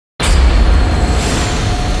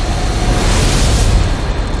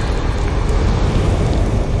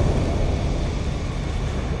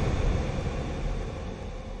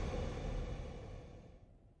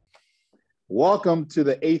Welcome to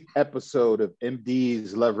the 8th episode of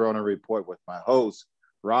MD's Levrone Report with my host,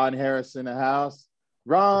 Ron Harris in the house.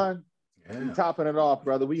 Ron, topping it off,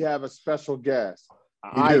 brother, we have a special guest,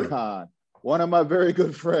 an icon, one of my very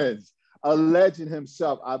good friends, a legend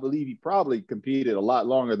himself. I believe he probably competed a lot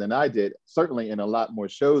longer than I did, certainly in a lot more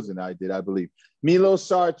shows than I did, I believe. MIlos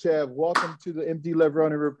Sarcev, welcome to the MD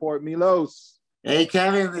Levrone Report. MIlos. Hey,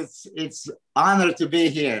 Kevin, it's honor to be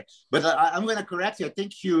here. But I'm going to correct you. I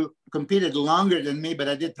think you competed longer than me, but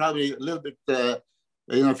I did probably a little bit, a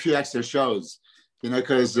few extra shows,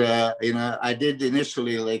 because, I did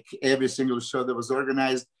initially like every single show that was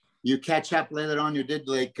organized. You catch up later on. You did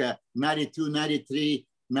like 92, 93,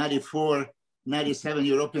 94, 97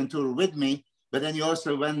 European tour with me. But then you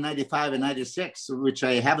also went 95 and 96, which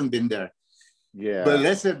I haven't been there. Yeah. But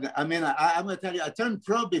listen, I'm going to tell you, I turned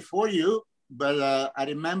pro before you. But I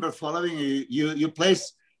remember following you. You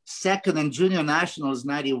placed second in Junior Nationals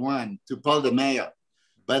 91 to Paul de Mayo.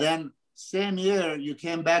 But then same year, you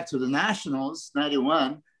came back to the Nationals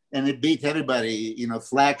 91 and it beat everybody,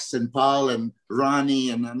 Flex and Paul and Ronnie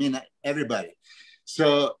and everybody.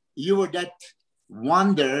 So you were that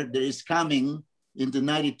wonder that is coming into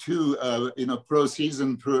 92, pro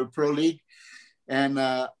season, pro league. And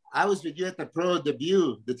I was with you at the pro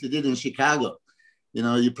debut that you did in Chicago.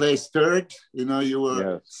 You placed third, you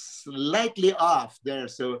were slightly off there.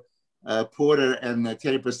 So Porter and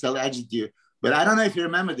Terry Purcell edged you. But I don't know if you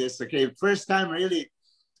remember this. Okay, first time really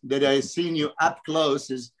that I seen you up close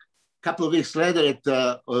is a couple of weeks later at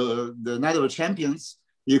the Night of the Champions.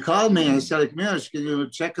 You called me and said, like, Milos, can you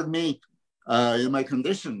check with me in my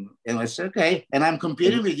condition? And I said, okay. And I'm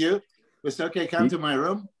competing with you. I said, okay, come to my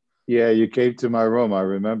room. Yeah, you came to my room. I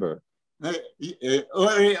remember.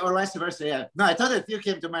 Or vice versa, yeah. No, I thought that you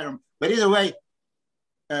came to my room. But either way,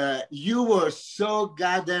 you were so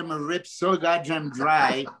goddamn ripped, so goddamn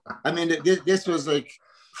dry. This was like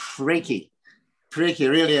freaky,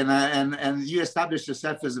 really. And you established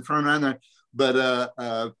yourself as a front runner. But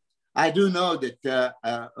I do know that,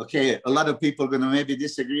 a lot of people are going to maybe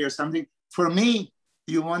disagree or something. For me,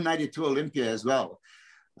 you won 92 Olympia as well.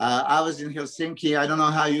 I was in Helsinki. I don't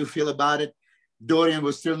know how you feel about it. Dorian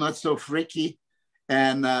was still not so freaky.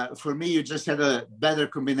 And for me, you just had a better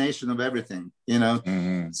combination of everything,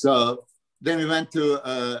 Mm-hmm. So then we went to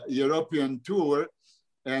a European tour.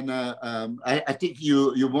 And I think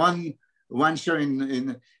you won one show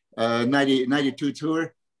in 92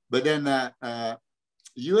 tour. But then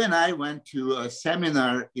you and I went to a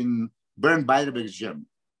seminar in Bernd Beiderbecke's gym.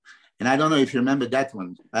 And I don't know if you remember that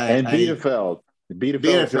one. Bielefeld,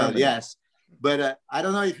 Bielefeld, yes. But I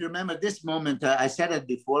don't know if you remember this moment. I said it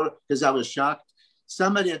before because I was shocked.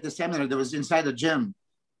 Somebody at the seminar that was inside the gym,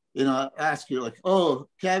 asked you like, oh,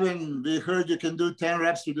 Kevin, we heard you can do 10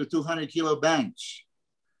 reps with the 200 kilo bench.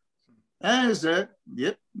 And I said,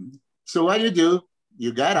 yep. So what do?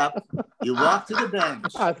 You got up, you walked to the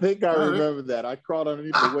bench. I think I remember that. I crawled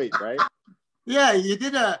underneath the weight, right? Yeah, you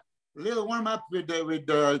did a little warm up with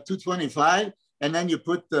 225, and then you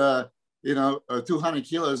put 200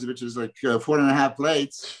 kilos, which is like 4.5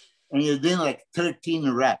 plates, and you did like 13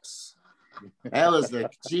 reps. That was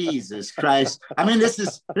like, Jesus Christ. This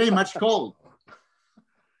is pretty much cold.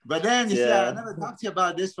 But then you see, I never talked to you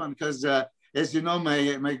about this one because, as you know,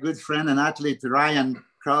 my good friend and athlete Ryan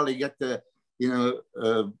Crowley got the,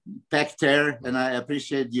 pec tear, and I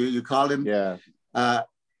appreciate you called him. Yeah.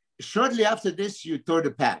 Shortly after this, you tore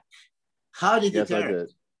the pec. How did you tear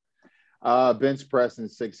it? Bench pressing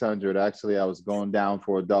 600. Actually, I was going down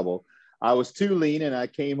for a double. I was too lean, and I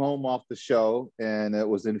came home off the show, and it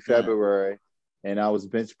was in February, and I was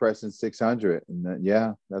bench pressing 600,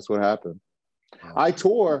 and that's what happened. Wow.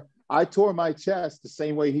 I tore my chest the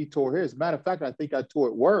same way he tore his. Matter of fact, I think I tore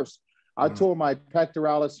it worse. I tore my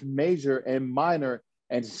pectoralis major and minor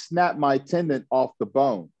and snapped my tendon off the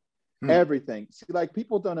bone. Everything. See, like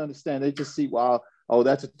people don't understand. They just see, wow, oh,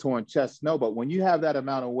 that's a torn chest. No, but when you have that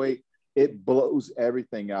amount of weight, it blows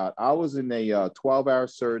everything out. I was in a 12-hour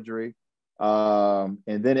surgery, and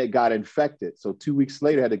then it got infected. So 2 weeks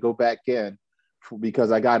later, I had to go back in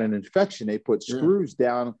because I got an infection. They put screws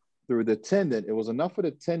down through the tendon. It was enough of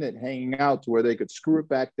the tendon hanging out to where they could screw it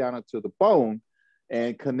back down into the bone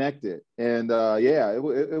and connect it. And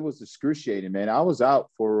it was excruciating, man. I was out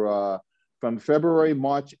for from February,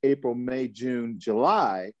 March, April, May, June,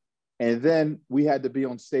 July. And then we had to be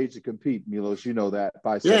on stage to compete, Milos, you know that,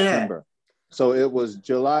 by September. So it was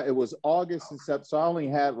July, it was August and September. So I only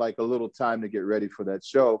had like a little time to get ready for that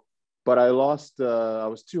show. But I lost, I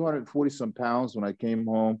was 240 some pounds when I came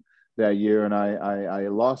home that year. And I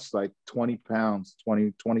lost like 20 pounds,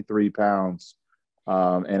 23 pounds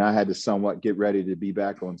And I had to somewhat get ready to be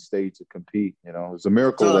back on stage to compete. You know, it was a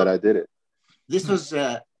miracle So that I did it. this was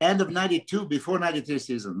end of 92, before 93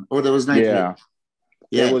 season, or there was 93? Yeah.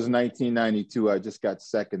 Yeah. It was 1992. I just got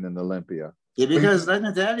second in Olympia. Yeah, because let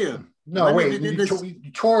me tell you. No, wait,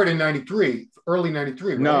 you toured in 93, early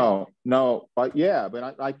 93, right? No, but yeah,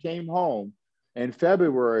 but I came home in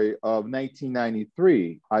February of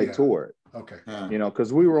 1993. I toured. Okay. You know,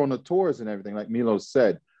 because we were on the tours and everything, like Milos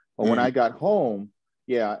said. But when I got home,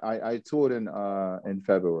 yeah, I toured in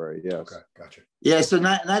February. Yes. Okay, gotcha. Yeah, so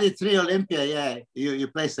 93 Olympia, yeah, you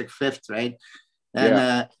placed like fifth, right?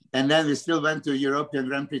 And and then we still went to European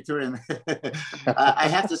Grand Prix Tour. And I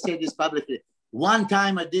have to say this publicly. One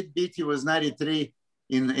time I did beat you was 93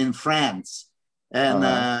 in France.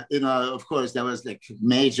 And, you know, of course, that was like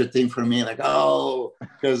major thing for me. Like, oh,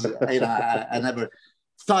 because, you know, I never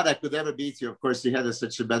thought I could ever beat you. Of course, you had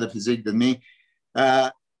such a better physique than me.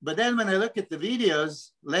 But then when I look at the videos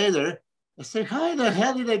later, I say, how the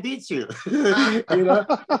hell did I beat you? You know?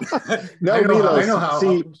 No, I know how.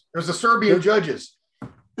 See, there's the Serbian judges.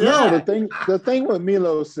 No, the thing with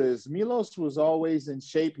Milos is Milos was always in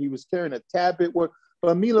shape. He was carrying a tad bit work.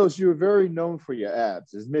 But Milos, you're very known for your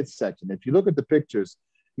abs, his midsection. If you look at the pictures,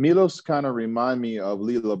 Milos kind of remind me of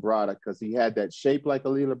Lee Labrada because he had that shape like a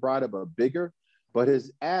Lee Labrada, but bigger. But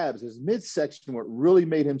his abs, his midsection, what really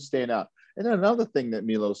made him stand out. And then another thing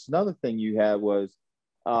you had was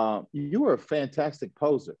you were a fantastic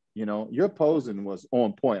poser. You know, your posing was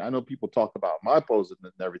on point. I know people talk about my posing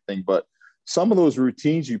and everything, but some of those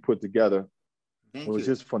routines you put together was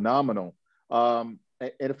just phenomenal. And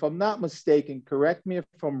if I'm not mistaken, correct me if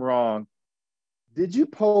I'm wrong, did you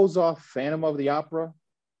pose off Phantom of the Opera?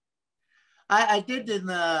 I did in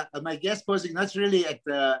my guest posing, not really at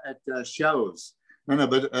shows. No,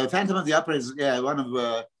 but Phantom of the Opera is one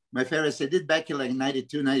of my favorites. I did back in like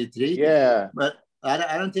 92, 93. Yeah. But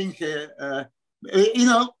I don't think, you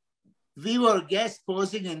know, we were guest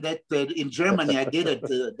posing in that in Germany. I did it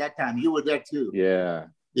that time. You were there too. Yeah.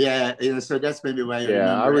 Yeah. You know, so that's maybe why you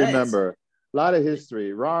remember. I remember. A lot of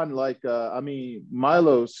history. Ron, like,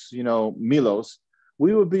 Milos, you know, Milos,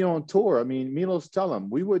 we would be on tour. I mean, Milos, tell him,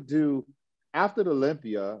 we would do, after the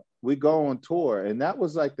Olympia, we go on tour. And that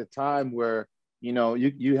was like the time where, you know,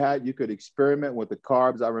 you could experiment with the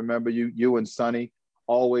carbs. I remember you and Sonny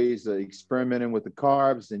always experimenting with the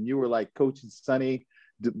carbs, and you were like coaching Sonny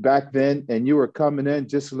back then, and you were coming in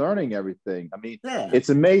just learning everything. I mean, It's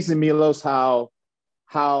amazing, Milos, how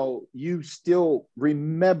you still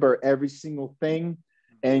remember every single thing,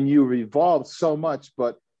 and you evolved so much.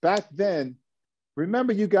 But back then,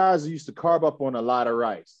 remember, you guys used to carb up on a lot of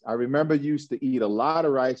rice. I remember you used to eat a lot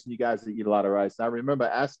of rice, and you guys would eat a lot of rice. And I remember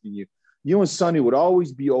asking you and Sonny would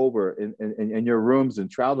always be over in your rooms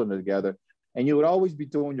and traveling together, and you would always be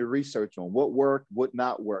doing your research on what worked, what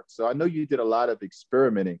not worked. So I know you did a lot of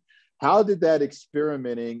experimenting. How did that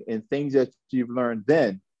experimenting and things that you've learned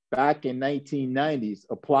then, back in 1990s,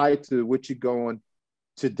 apply to what you're going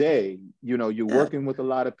today? You know, you're working with a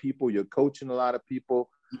lot of people, you're coaching a lot of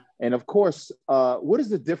people. And of course, what is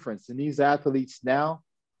the difference in these athletes now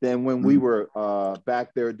than when we were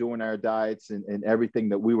back there doing our diets and everything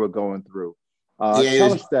that we were going through?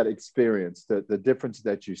 Tell us that experience, the difference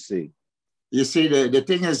that you see. You see, the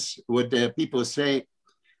thing is, what the people say,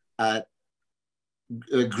 a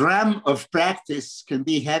gram of practice can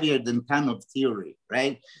be heavier than ton of theory,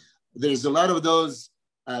 right? There's a lot of those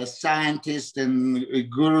scientists and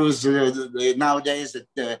gurus nowadays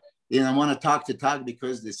that want to talk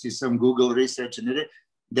because they see some Google research and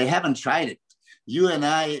they haven't tried it. You and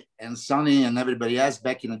I and Sonny and everybody else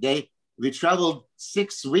back in the day, we traveled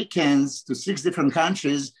 6 weekends to 6 different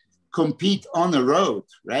countries, compete on the road,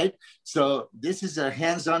 right? So this is a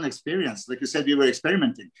hands-on experience. Like you said, we were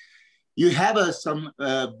experimenting. You have some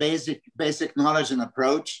basic knowledge and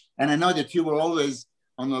approach. And I know that you were always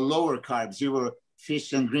on the lower carbs. You were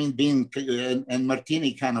fish and green bean and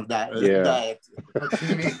martini kind of diet.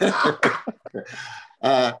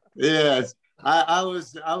 Yes, I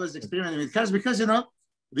was experimenting with carbs because, you know,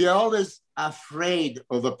 we are always afraid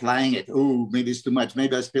of applying it. Oh, maybe it's too much.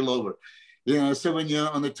 Maybe I spill over. You know, so when you're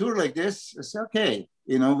on a tour like this, it's okay.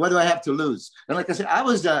 You know, what do I have to lose? And like I said, I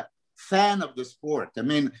was a fan of the sport. I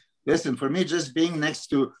mean, listen, for me, just being next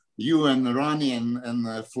to you and Ronnie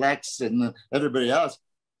and Flex and everybody else,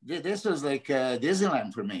 this was like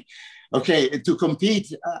Disneyland for me. Okay, to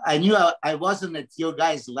compete, I knew I wasn't at your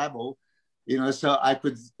guys' level, you know, so I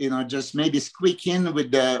could, you know, just maybe squeak in with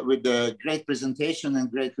the great presentation and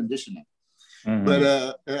great conditioning. Mm-hmm.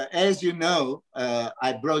 But as you know,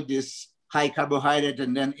 I brought this high carbohydrate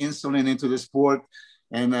and then insulin into the sport,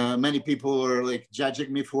 and many people were like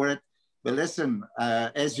judging me for it. But listen,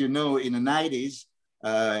 as you know, in the 90s,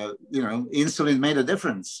 insulin made a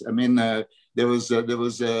difference. I mean, there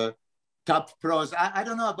was top pros. I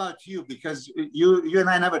don't know about you, because you and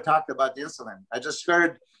I never talked about the insulin. I just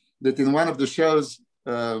heard that in one of the shows,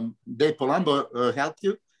 Dave Palumbo helped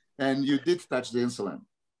you, and you did touch the insulin.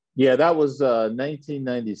 Yeah, that was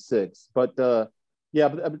 1996. But yeah,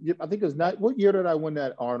 but I think it was not. What year did I win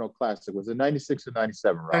that Arnold Classic? Was it 96 or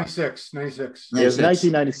 97, Ron? 96. Yeah, it was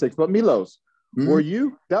 1996. But MIlos, were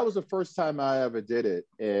you? That was the first time I ever did it,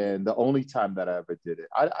 and the only time that I ever did it.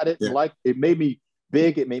 I didn't like it. Made me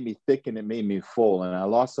big. It made me thick, and it made me full, and I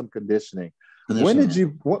lost some conditioning. When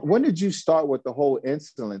did you start with the whole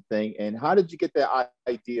insulin thing, and how did you get that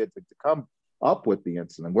idea to come up with the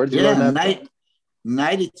insulin? Where did you learn that?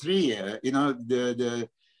 93. The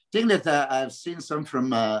thing that I've seen some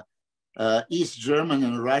from East German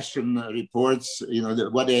and Russian reports,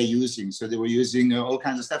 what they're using. So they were using all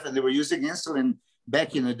kinds of stuff, and they were using insulin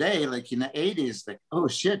back in the day, like in the 80s, like, oh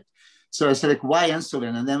shit. So I said, like, why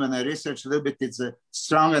insulin? And then when I researched a little bit, it's a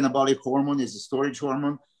strong anabolic hormone, it's a storage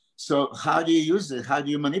hormone. So how do you use it? How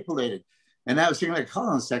do you manipulate it? And I was thinking, like, hold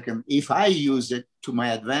on a second. If I use it to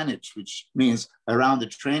my advantage, which means around the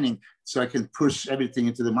training, so I can push everything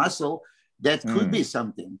into the muscle, that could be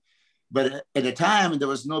something. But at the time, there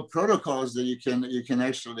was no protocols that you can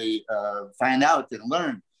actually find out and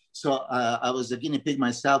learn. So I was a guinea pig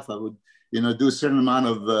myself. I would, do a certain amount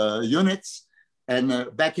of units. And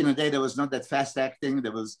back in the day, there was not that fast acting.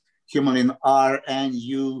 There was Humulin R and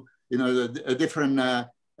U, a different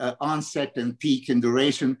onset and peak and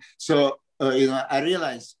duration. So, I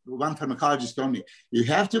realized, one pharmacologist told me, you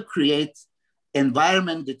have to create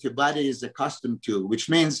environment that your body is accustomed to, which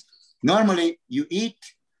means normally you eat,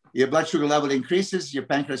 your blood sugar level increases, your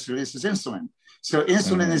pancreas releases insulin. So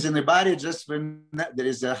insulin is in the body just when there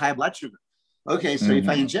is a high blood sugar. Okay, so if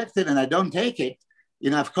I inject it and I don't take it,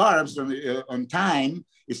 enough carbs on time,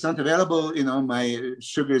 it's not available, my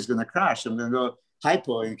sugar is going to crash. I'm going to go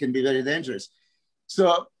hypo, and it can be very dangerous.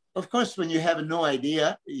 So, of course, when you have no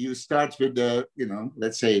idea, you start with,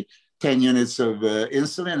 let's say 10 units of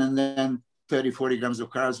insulin, and then 30, 40 grams of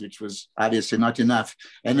carbs, which was obviously not enough.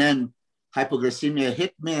 And then hypoglycemia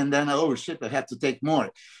hit me, and then, oh shit, I have to take more.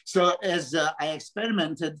 So as I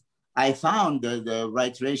experimented, I found the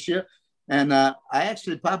right ratio. And I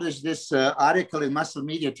actually published this article in Muscle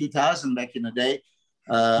Media 2000 back in the day.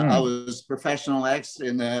 I was Professional X,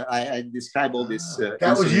 and I describe all this.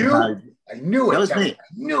 That was you? I knew it. That was me. I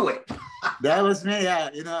knew it. That was me, yeah.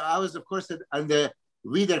 I was, of course, under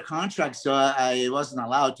reader contract, so I wasn't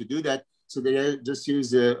allowed to do that. So they just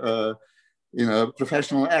used,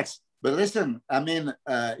 Professional X. But listen, I mean,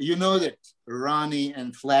 that Ronnie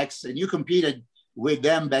and Flex, and you competed with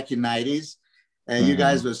them back in 90s. And you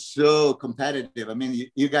guys were so competitive. I mean,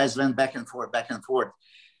 you guys went back and forth.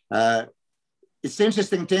 It's an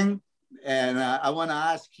interesting thing. And I want to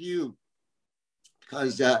ask you,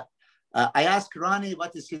 because I asked Ronnie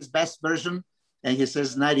what is his best version, and he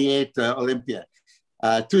says 98 Olympia.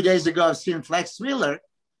 2 days ago, I've seen Flex Wheeler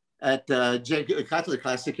at Jake Cutler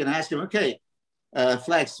Classic, and I asked him, okay,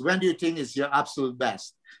 Flex, when do you think is your absolute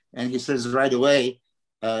best? And he says right away,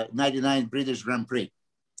 99 British Grand Prix.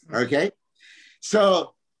 Okay.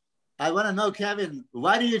 So I want to know, Kevin,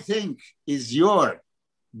 what do you think is your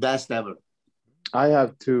best ever? I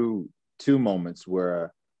have two moments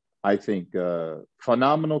where I think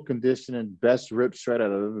phenomenal conditioning, best rip shred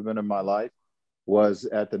I've ever been in my life was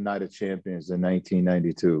at the Night of Champions in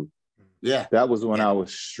 1992. Yeah. That was when I was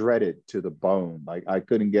shredded to the bone. Like, I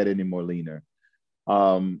couldn't get any more leaner.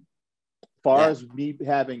 Far as me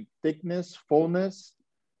having thickness, fullness,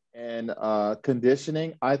 and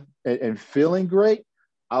conditioning, and feeling great,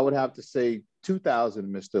 I would have to say 2000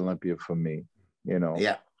 Mr. Olympia for me.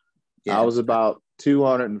 I was about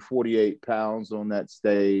 248 pounds on that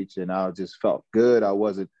stage, and I just felt good. I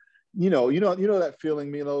wasn't, you know that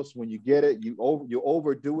feeling, MIlos, when you get it, you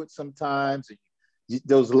overdo it sometimes.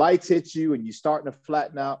 Those lights hit you, and you're starting to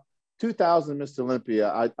flatten out. 2000 Mr.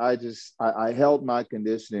 Olympia, I held my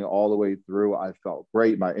conditioning all the way through. I felt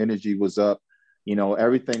great. My energy was up.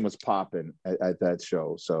 Everything was popping at that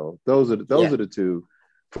show. So those are the two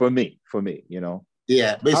for me.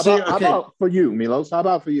 Yeah. But how about for you, MIlos? How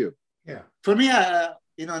about for you? Yeah. For me,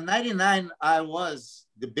 99, I was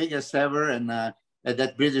the biggest ever, and at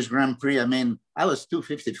that British Grand Prix, I mean, I was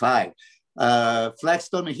 255. Flex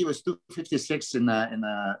told me he was 256 in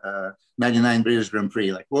 99 British Grand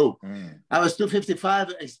Prix. Like, whoa. I was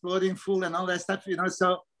 255, exploding full and all that stuff.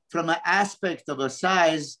 So from an aspect of a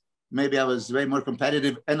size, maybe I was way more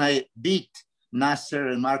competitive, and I beat Nasser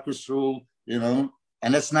and Marcus Rule, and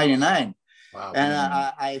that's 99. Wow. And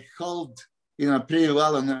I held, you know, pretty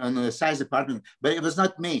well on the size department, but it was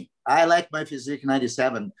not me. I like my physique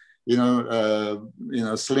 97, you know,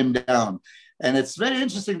 slimmed down. And it's very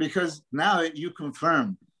interesting because now you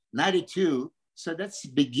confirm 92. So that's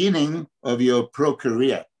the beginning of your pro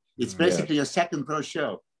career. It's basically your second pro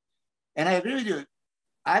show. And I agree with you.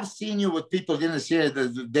 I've seen you with people didn't see it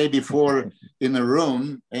the day before in the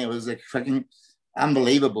room. And it was like fucking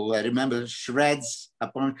unbelievable. I remember shreds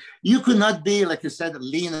upon. You could not be, like you said,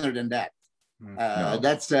 leaner than that. No.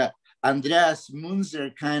 That's Andreas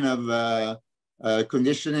Munzer kind of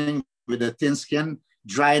conditioning with a thin skin,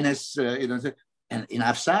 dryness, you know, and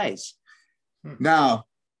enough size. Now,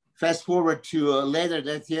 fast forward to later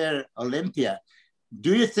that year, Olympia.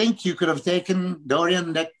 Do you think you could have taken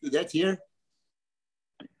Dorian that year?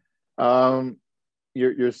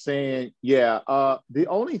 You're saying, yeah. The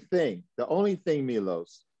only thing,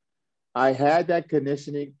 Milos, I had that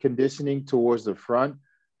conditioning towards the front,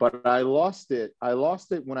 but I lost it. I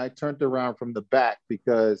lost it when I turned around from the back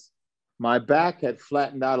because my back had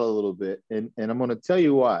flattened out a little bit. And I'm going to tell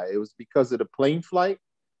you why. It was because of the plane flight.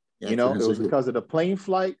 You know, it was because of the plane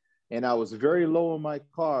flight. And I was very low on my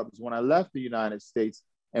carbs when I left the United States.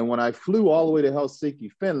 And when I flew all the way to Helsinki,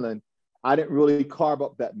 Finland, I didn't really carb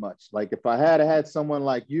up that much. Like if I had someone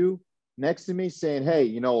like you next to me saying, hey,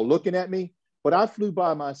 you know, looking at me, but I flew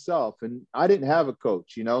by myself and I didn't have a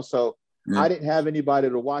coach, you know, so I didn't have anybody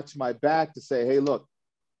to watch my back to say, hey, look.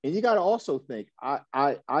 And you got to also think,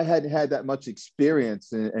 I hadn't had that much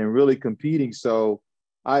experience in really competing. So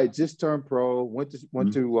I had just turned pro, went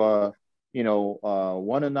to you know,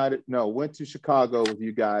 went to Chicago with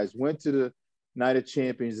you guys, went to the Night of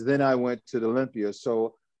Champions. Then I went to the Olympia.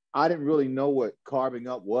 So I didn't really know what carving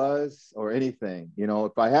up was or anything. You know,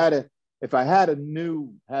 if I had a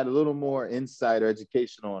little more insight or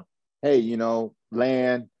education on, hey, you know,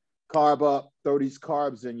 carb up, throw these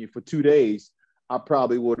carbs in you for 2 days, I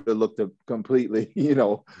probably would have looked completely, you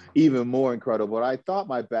know, even more incredible. But I thought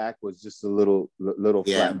my back was just a little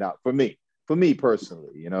flattened out for me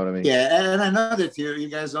personally. You know what I mean? Yeah, and I know that you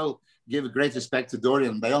guys all give great respect to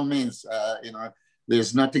Dorian. By all means, you know,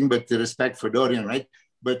 there's nothing but the respect for Dorian, right?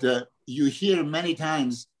 But you hear many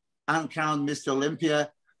times uncrowned Mr.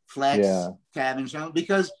 Olympia, Flex, Kevin,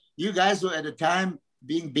 because you guys were at the time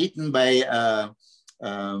being beaten by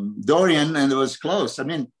Dorian, and it was close. I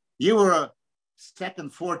mean, you were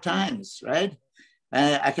second 4 times, right?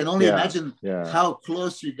 I can only imagine how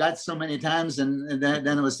close you got so many times, and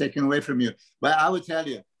then it was taken away from you. But I would tell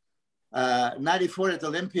you, 94 at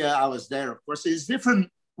Olympia, I was there. Of course, it's different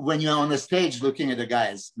when you're on the stage looking at the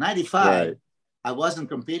guys. 95, I wasn't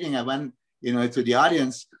competing. I went, you know, to the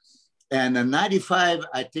audience. And in 95,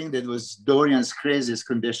 I think that was Dorian's craziest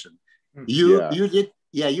condition.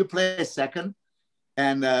 You placed second.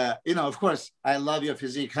 And, you know, of course, I love your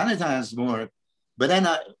physique 100 times more. But then,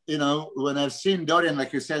 you know, when I've seen Dorian,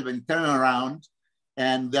 like you said, when he turns around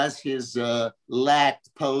and does his lat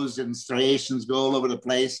pose and striations go all over the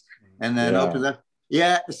place and then opens up.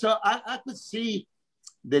 Yeah, so I could see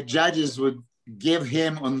the judges would give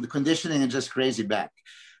him on the conditioning and just crazy back.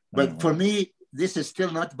 But for me, this is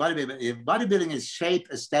still not bodybuilding. If bodybuilding is shape,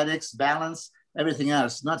 aesthetics, balance, everything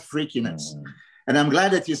else, not freakiness. And I'm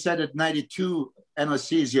glad that you said that 92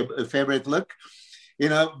 NOC is your favorite look, you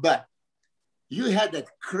know, but you had that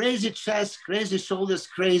crazy chest, crazy shoulders,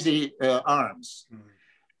 crazy arms.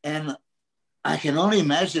 And I can only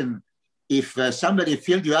imagine if somebody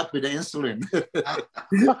filled you up with the insulin.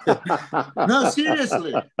 No,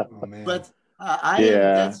 seriously. Oh, but I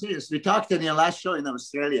am that serious. We talked in your last show in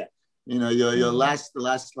Australia, you know, your last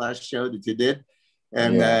show that you did.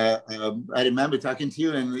 And I remember talking to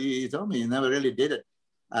you and you told me you never really did it.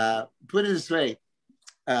 Put it this way.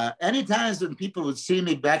 Any times when people would see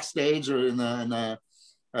me backstage or in a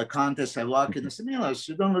contest, I walk in and say, Milos,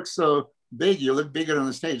 you don't look so big. You look bigger on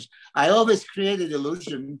the stage. I always created the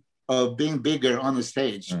illusion of being bigger on the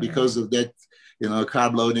stage because of that, you know,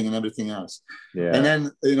 carb loading and everything else. And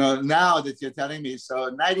then, you know, now that you're telling me, so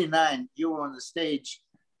 99, you were on the stage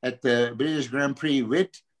at the British Grand Prix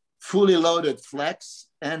with fully loaded Flex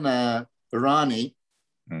and Ronnie.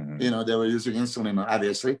 You know, they were using insulin,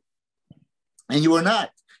 obviously. And you were not.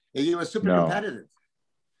 You were super competitive.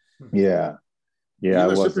 Yeah. You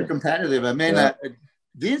were super competitive. I mean,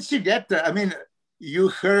 didn't you get the, I mean, you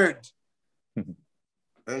heard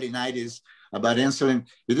early 90s about insulin.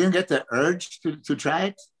 You didn't get the urge to try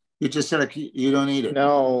it? You just said, like, you don't need it.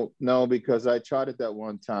 No, because I tried it that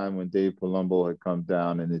one time when Dave Palumbo had come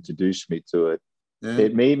down and introduced me to it.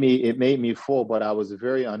 It made me full, but I was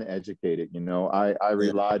very uneducated. You know, I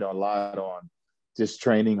relied a lot on just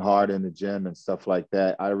training hard in the gym and stuff like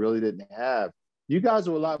that. I really didn't have. You guys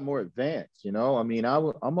are a lot more advanced, you know. I mean,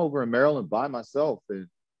 I'm over in Maryland by myself, and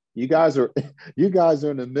you guys are you guys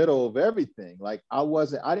are in the middle of everything. Like I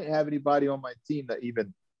didn't have anybody on my team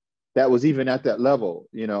that was even at that level,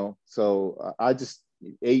 you know. So I just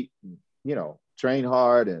ate, you know, trained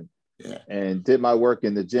hard and did my work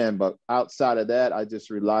in the gym. But outside of that, I just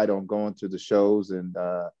relied on going to the shows and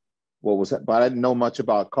but I didn't know much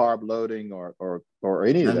about carb loading or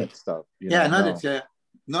any of that stuff.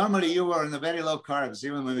 Normally you were in the very low carbs,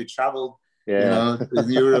 even when we traveled, you know, in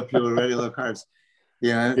Europe, you were very low carbs.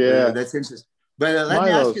 That's interesting. But let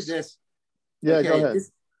me ask you this. Yeah, go ahead.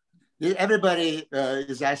 Everybody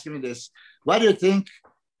is asking me this. What do you think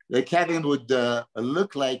Kevin would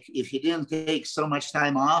look like if he didn't take so much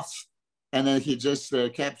time off and then he just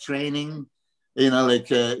kept training, you know, like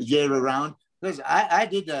year around? Because I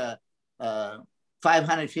did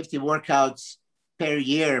 550 workouts per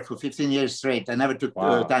year for 15 years straight. I never took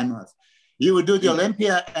time off. You would do the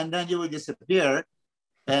Olympia and then you would disappear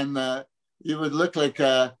and you would look like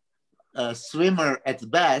a swimmer at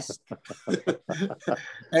best.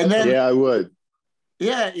 And then I would.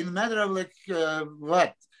 Yeah, in a matter of like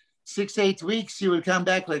 6-8 weeks, you would come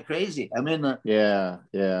back like crazy. I mean, you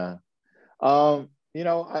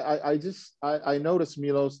know, I noticed,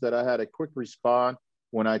 Milos, that I had a quick response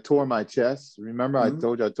when I tore my chest. Remember, I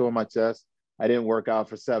told you I tore my chest. I didn't work out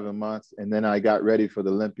for 7 months, and then I got ready for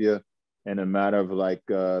the Olympia in a matter of like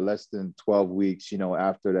less than 12 weeks, you know,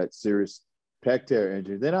 after that serious pec tear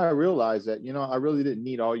injury. Then I realized that, you know, I really didn't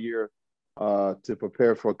need all year to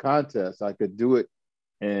prepare for a contest. I could do it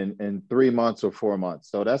in 3 months or 4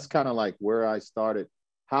 months. So that's kind of like where I started,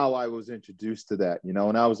 how I was introduced to that, you know.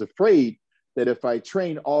 And I was afraid that if I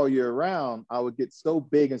trained all year round, I would get so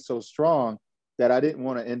big and so strong that I didn't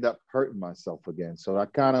want to end up hurting myself again. So I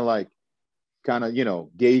kind of, you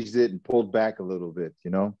know, gauged it and pulled back a little bit,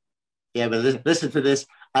 you know. Yeah, but listen to this.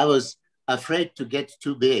 I was afraid to get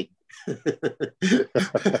too big.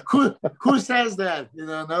 Who says that? You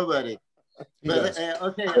know, nobody. But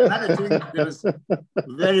okay, another thing that was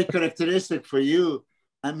very characteristic for you,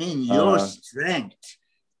 I mean, your strength.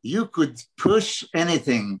 You could push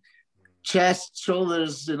anything, chest,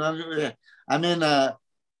 shoulders, you know. I mean,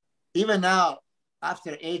 even now,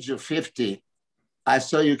 after age of 50, I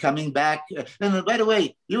saw you coming back. And by the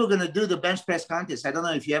way, you were going to do the bench press contest. I don't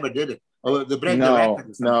know if you ever did it. Or the break the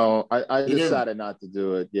record. No, I decided not to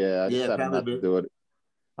do it. Yeah, I decided not to do it.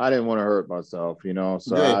 I didn't want to hurt myself, you know,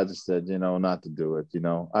 so I just said, you know, not to do it, you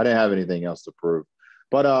know. I didn't have anything else to prove.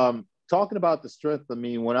 But talking about the strength, I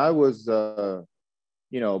mean, when I was,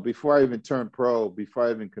 you know, before I even turned pro, before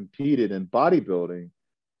I even competed in bodybuilding,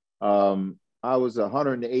 I was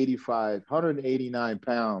 189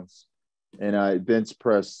 pounds, and I bench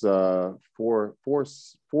pressed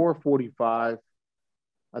 445.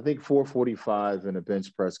 I think 445 in a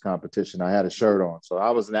bench press competition. I had a shirt on, so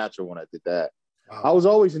I was natural when I did that. Wow. I was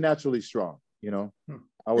always naturally strong, you know.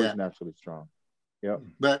 Naturally strong. Yeah.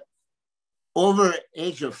 But over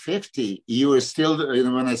age of 50, you were still, you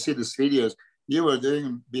know, when I see these videos, you were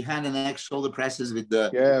doing behind the neck shoulder presses with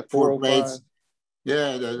the 4 plates.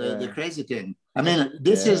 Yeah, the crazy thing. I mean,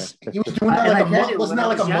 this is. He was doing that like a month. Wasn't that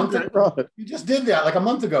like a month ago? You just did that like a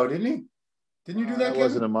month ago, didn't he? Didn't you do that? It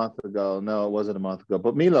wasn't a month ago. No, it wasn't a month ago.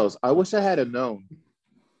 But Milos, I wish I had known.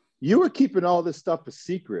 You were keeping all this stuff a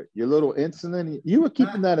secret. Your little insulin, you were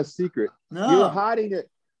keeping that a secret. No. You were hiding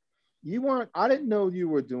it. You weren't. I didn't know you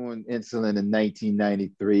were doing insulin in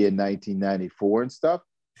 1993 and 1994 and stuff.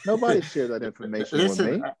 Nobody shared that information with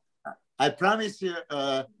me. I promise you,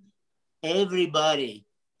 everybody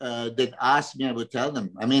that asked me, I would tell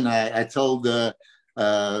them. I mean, I told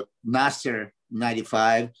Nasser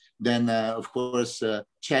 95. Then, of course,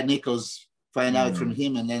 Chad Nichols find out from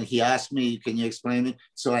him, and then he asked me, "Can you explain it?"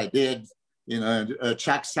 So I did. You know,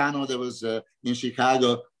 Chuck Sano, that was in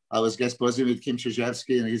Chicago. I was guest posing with Kim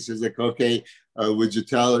Krzyzewski, and he says, like, "Okay, would you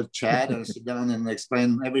tell Chad?" And I sit down and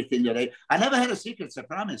explain everything that I never had a secret. I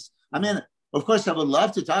promise. I mean, of course, I would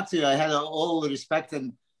love to talk to you. I had all the respect,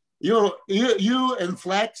 and you and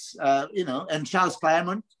Flex, you know, and Charles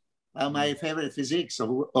Claremont, my favorite physiques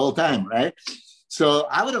of all time, right? So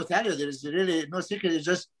I would have told you there's really no secret. It's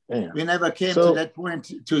just we never came to that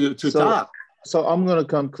point to talk. So I'm going to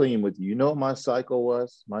come clean with you. You know what my cycle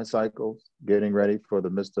was? My cycle getting ready for the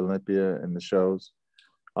Mr. Olympia and the shows.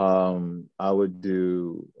 I would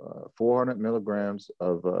do 400 milligrams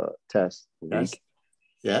of test a week.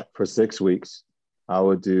 Yeah. For 6 weeks. I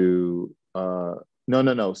would do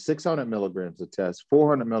 600 milligrams of test,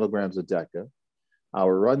 400 milligrams of DECA. I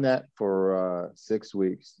would run that for 6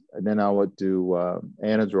 weeks, and then I would do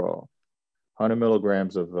Anadrol 100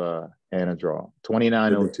 milligrams of Anadrol,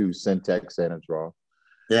 2902 Syntex Anadrol.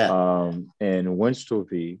 Yeah. And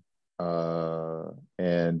Winstrol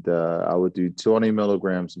and I would do 20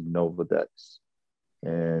 milligrams of Novadex.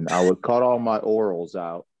 And I would cut all my orals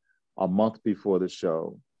out a month before the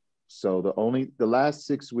show. So the last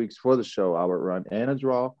 6 weeks for the show, I would run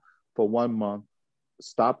Anadrol for 1 month,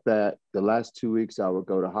 stop that. The last 2 weeks, I would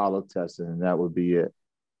go to hollow testing, and that would be it.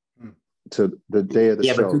 To the day of the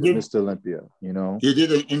show, Mr. Olympia, you know. You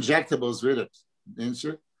did injectables with it, didn't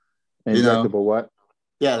you? Injectable what?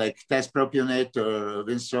 Yeah, like test propionate or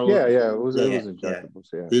Winstrol. Yeah, it was injectables.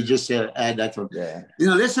 Yeah. You just add that one. Yeah.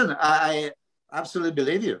 Listen, I absolutely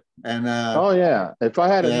believe you. And oh yeah, if I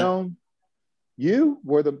had known you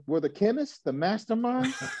were the chemist, the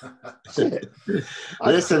mastermind.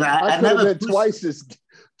 Listen, I could have been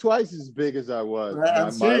twice as big as I was.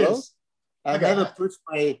 I'm serious. I never pushed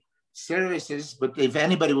my services, but if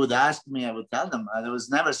anybody would ask me, I would tell them. There was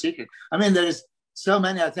never a secret. I mean, there is so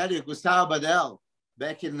many. I tell you, Gustavo Badel,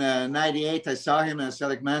 back in '98, I saw him and I said,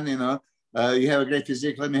 like, man, you have a great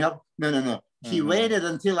physique. Let me help. No. He waited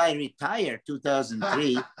until I retired,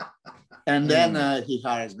 2003, and then he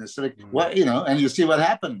hires me. So, like, what, and you see what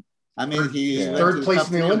happened. I mean, he third place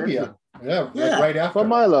in the Olympia. Yeah, right after. But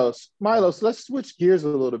Milos, let's switch gears a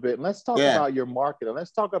little bit and let's talk about your marketing.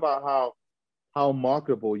 Let's talk about how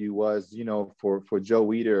marketable you was, for Joe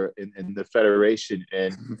Weider in the federation,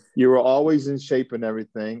 and you were always in shape and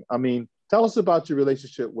everything. I mean, tell us about your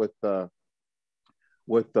relationship with Joe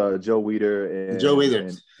Weider and Joe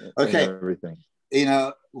Weider. Okay, and everything.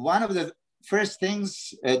 One of the first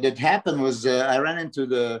things that happened was I ran into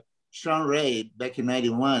the Sean Ray back in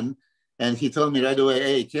 '91, and he told me right away,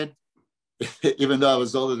 "Hey, kid," even though I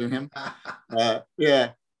was older than him,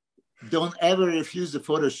 don't ever refuse the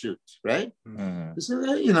photo shoot, right? Mm-hmm.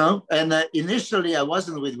 So, and initially I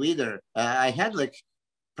wasn't with Weider. I had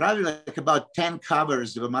probably about 10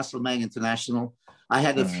 covers of a Muscle Mag International. I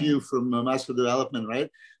had a few from Muscle Development, right?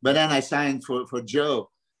 But then I signed for Joe.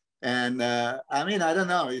 And I mean, I don't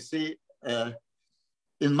know, you see,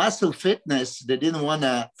 in muscle fitness, they didn't want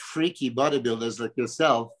freaky bodybuilders like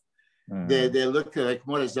yourself. They look like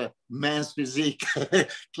more as a man's physique,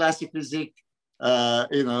 classic physique.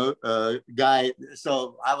 Guy.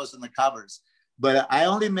 So I was in the covers, but I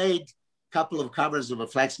only made a couple of covers of a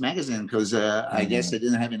Flex magazine because I guess I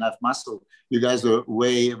didn't have enough muscle. You guys were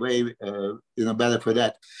way, better for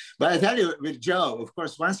that. But I tell you, with Joe, of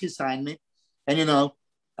course, once he signed me, and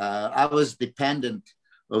I was dependent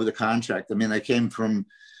of the contract. I mean, I came from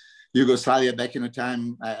Yugoslavia back in the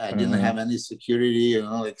time. I didn't have any security,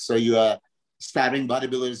 so you starting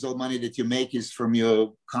bodybuilders, all money that you make is from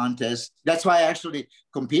your contest. That's why I actually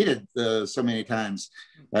competed so many times.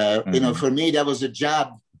 For me, that was a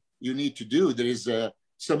job you need to do. There is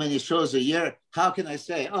so many shows a year. How can I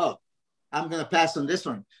say, oh, I'm going to pass on this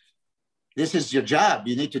one? This is your job.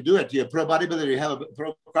 You need to do it. You're a pro bodybuilder. You have a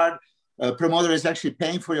pro card. A promoter is actually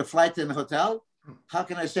paying for your flight and hotel. How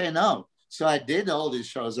can I say no? So I did all these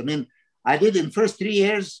shows. I mean, I did in first 3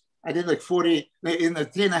 years, I did 40, in the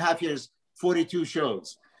 3.5 years, 42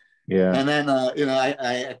 shows. Yeah. And then,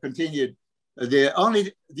 I continued. The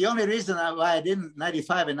only reason why I didn't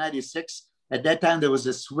 95 and 96, at that time, there was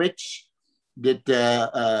a switch that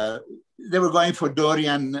they were going for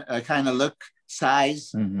Dorian kind of look,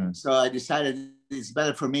 size. So I decided it's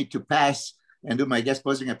better for me to pass and do my guest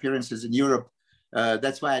posing appearances in Europe.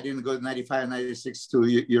 That's why I didn't go to 95 and 96 to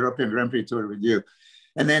European Grand Prix Tour with you.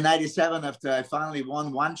 And then 97, after I finally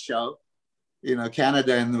won one show,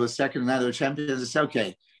 Canada, and was second in other champions, it's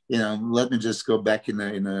okay. Let me just go back in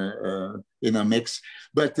a mix.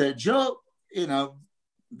 But Joe,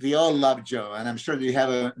 we all love Joe, and I'm sure you have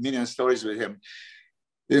a million stories with him.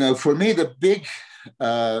 For me, the big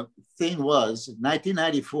thing was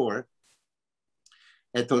 1994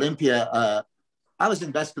 at Olympia. I was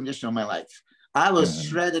in best condition of my life. I was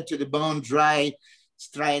shredded to the bone, dry,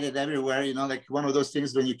 striated everywhere. Like one of those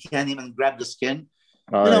things when you can't even grab the skin.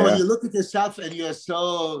 When you look at yourself and you're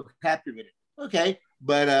so happy with it. Okay.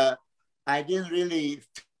 But I didn't really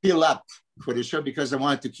feel up for the show because I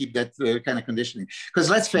wanted to keep that kind of conditioning. Because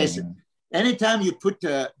let's face it, anytime you put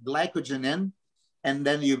glycogen in and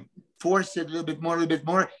then you force it a little bit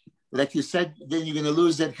more, like you said, then you're going to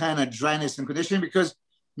lose that kind of dryness and conditioning because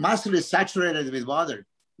muscle is saturated with water.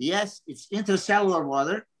 Yes, it's intercellular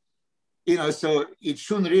water, so it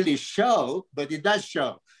shouldn't really show, but it does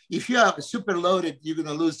show. If you are super loaded, you're going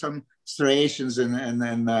to lose some striations and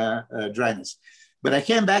dryness. But I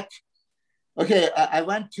came back. Okay, I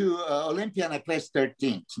went to Olympia and I placed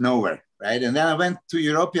 13th, nowhere, right? And then I went to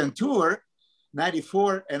European Tour,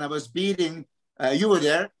 94, and I was beating, you were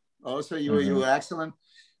there, Also, you were excellent.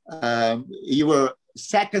 You were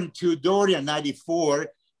second to Dorian, 94,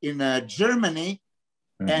 in Germany.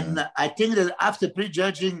 And I think that after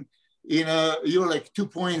prejudging, you were like 2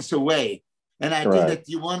 points away. And I think that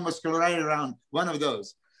you won Muscular around one of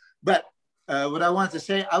those. But what I want to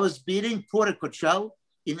say, I was beating Porter Cochelle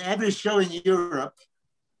in every show in Europe,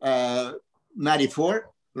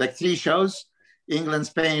 94, like 3 shows, England,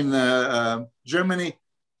 Spain, Germany.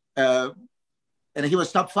 And he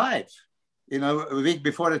was top 5, a week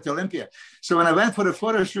before at Olympia. So when I went for the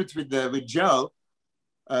photo shoot with Joe,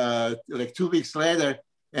 like 2 weeks later,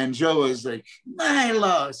 and Joe was like,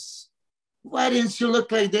 "MIlos, why didn't you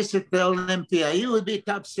look like this at the Olympia? You would be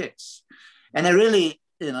top 6." And I really,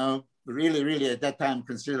 really at that time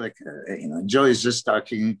considered like, Joe is just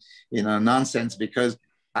talking, nonsense, because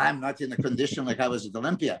I'm not in a condition like I was at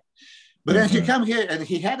Olympia. But then he come here and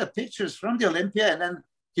he had the pictures from the Olympia, and then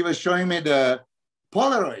he was showing me the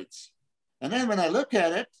Polaroids. And then when I look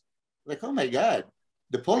at it, like, oh my God,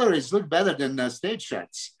 the Polaroids look better than the stage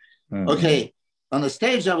shots. Okay, on the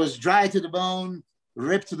stage, I was dry to the bone,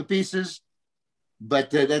 ripped to the pieces,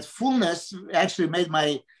 but that fullness actually made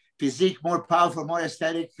my physique more powerful, more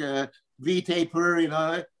aesthetic,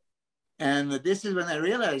 V-taper, and this is when I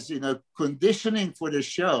realized, conditioning for the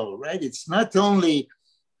show, right? It's not only,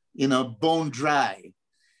 bone dry.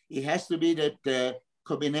 It has to be that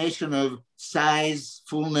combination of size,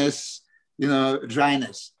 fullness,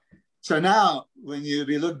 dryness. So now when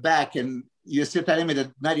we look back and you still telling me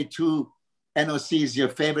that 92 NOC is your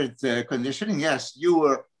favorite conditioning, yes, you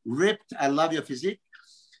were ripped. I love your physique.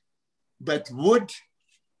 But would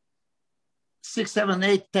 6, 7,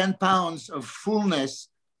 8, 10 pounds of fullness,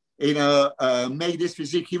 make this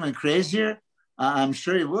physique even crazier? I'm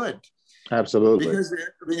sure it would. Absolutely. Because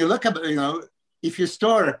when you look at, if you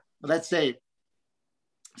store, let's say,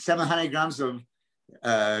 700 grams of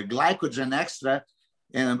glycogen extra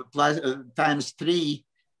and plus times 3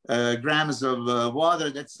 grams of water,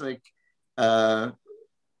 that's like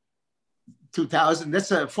 2,000.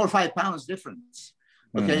 That's a 4 or 5 pounds difference.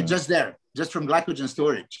 Okay, just from glycogen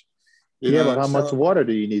storage. But how much water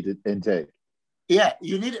do you need to intake? Yeah,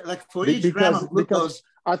 you need it like for each gram of glucose.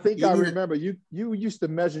 I think I remember you used to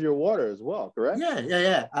measure your water as well, correct?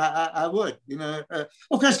 Yeah. I would.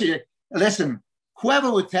 Of course, listen.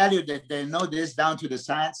 Whoever would tell you that they know this down to the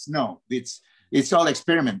science, no, it's all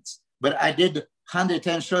experiments. But I did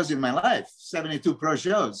 110 shows in my life, 72 pro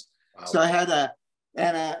shows. Wow. So I had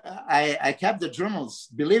I kept the journals.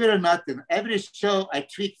 Believe it or not, in every show I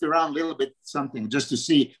tweaked around a little bit something just to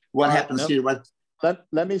see what happens here.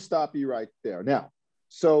 Let me stop you right there. Now,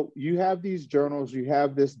 so you have these journals, you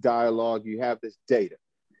have this dialogue, you have this data.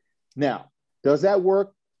 Now, does that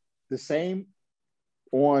work the same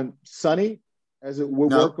on Sonny as it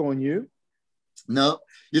would work on you? No,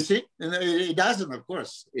 you see, it doesn't, of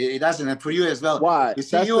course. It doesn't, and for you as well. Why? You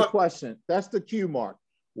see, that's the question. That's the cue mark.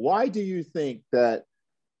 Why do you think that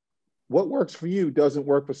what works for you doesn't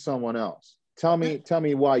work for someone else? Tell me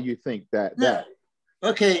why you think that.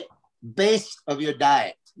 Okay, base of your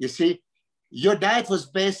diet. You see, your diet was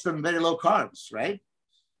based on very low carbs, right?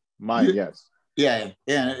 Mine, yes. Yeah,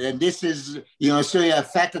 and this is, so you're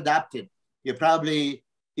fat adapted. You're probably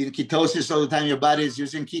in ketosis all the time. Your body is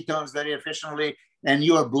using ketones very efficiently, and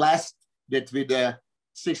you are blessed that with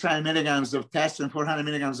 600 milligrams of test and 400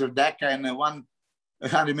 milligrams of DECA and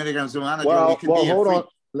 100 milligrams of anadrol. Well, hold on.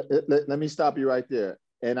 Let me stop you right there.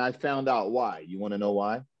 And I found out why. You want to know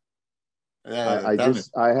why? I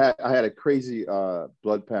had a crazy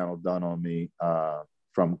blood panel done on me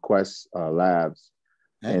from Quest Labs,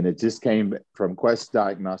 and it just came from Quest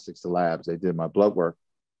Diagnostics Labs. They did my blood work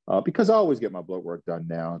because I always get my blood work done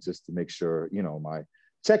now just to make sure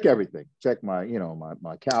check everything, check my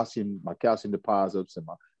my calcium deposits and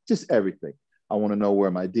just everything. I want to know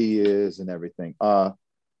where my D is and everything. I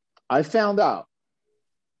found out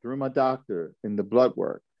through my doctor in the blood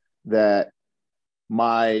work that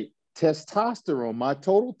my testosterone, my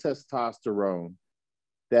total testosterone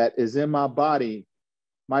that is in my body,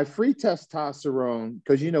 my free testosterone,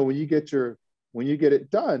 because when you get it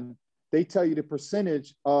done, they tell you the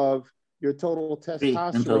percentage of your total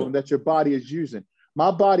testosterone that your body is using. My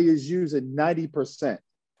body is using 90%.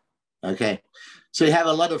 Okay. So you have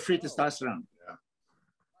a lot of free testosterone. Yeah.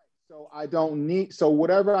 So I don't need, so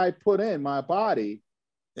whatever I put in my body,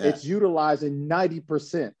 it's utilizing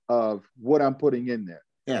 90% of what I'm putting in there.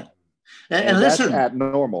 Yeah. And listen, that's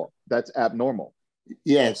abnormal. That's abnormal.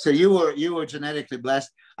 Yeah. So you were genetically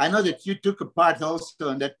blessed. I know that you took a part also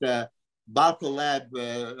in that Balco lab.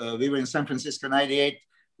 We were in San Francisco in '98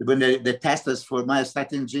 when they tested us for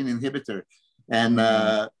myostatin gene inhibitor,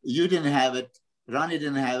 and you didn't have it. Ronnie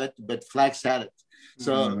didn't have it, but Flex had it.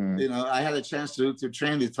 So, you know, I had a chance to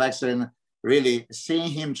train with Flex, and really seeing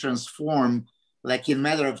him transform like in a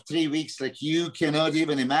matter of 3 weeks, like you cannot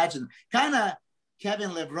even imagine. Kind of Kevin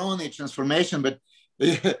Levrone transformation, but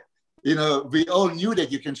you know, we all knew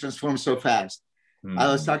that you can transform so fast. I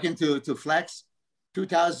was talking to Flex,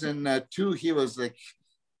 2002, he was like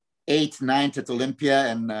 8th, 9th at Olympia,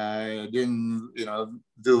 and didn't, you know,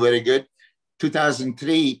 do very good.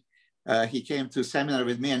 2003, he came to a seminar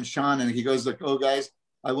with me and Sean, and he goes like, "Oh guys,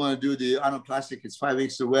 I want to do the Anaplastic. It's 5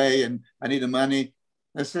 weeks away, and I need the money."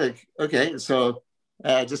 I said, "Okay." So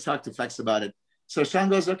I just talked to Flex about it. So Sean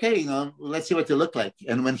goes, "Okay, you know, let's see what you look like."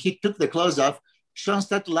 And when he took the clothes off, Sean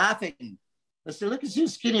started laughing. I said, "Look at you,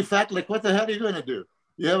 skinny fat. Like, what the hell are you going to do?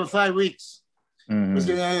 You have 5 weeks." I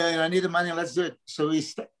said, "I need the money. Let's do it." So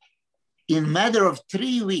in a matter of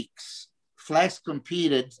 3 weeks, Flex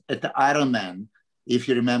competed at the Ironman, if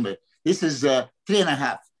you remember. This is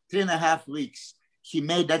 3.5 weeks. He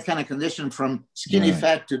made that kind of condition from skinny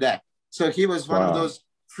fat to that. So he was one of those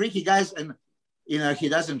freaky guys. And, you know, he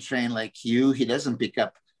doesn't train like you. He doesn't pick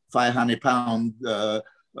up 500 pounds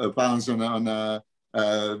on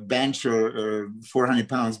a bench or 400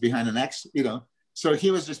 pounds behind an X, you know. So he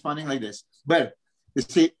was responding like this. But you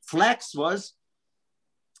see, Flex was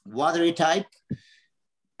watery type.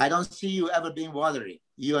 I don't see you ever being watery.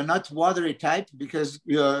 You are not watery type because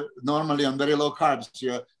you're normally on very low carbs.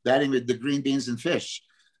 You're dieting with the green beans and fish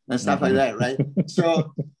and stuff like that, right?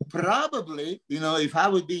 So probably, you know, if I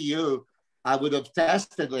would be you, I would have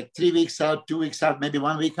tested like 3 weeks out, 2 weeks out, maybe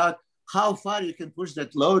 1 week out, how far you can push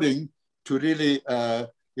that loading to really,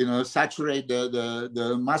 you know, saturate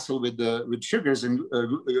the muscle with sugars and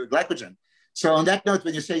glycogen. So on that note,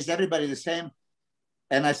 when you say, is everybody the same?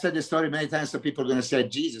 And I said this story many times, so people are going to say,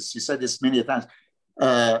 Jesus, you said this many times.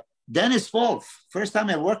 Dennis Wolf, first time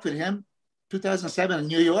I worked with him, 2007 in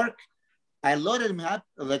New York, I loaded him up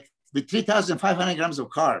like with 3,500 grams of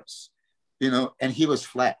carbs, you know, and he was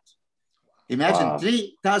flat. Imagine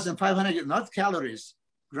 3,500, not calories,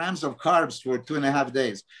 grams of carbs for 2.5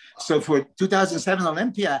 days. So for 2007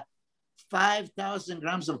 Olympia, 5,000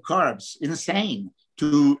 grams of carbs, insane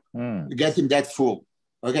to get him that full,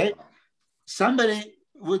 okay? Somebody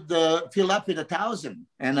would fill up with 1,000.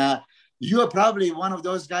 And you are probably one of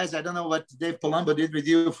those guys. I don't know what Dave Palumbo did with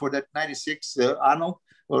you for that 96 Arnold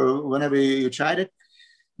or whenever you tried it.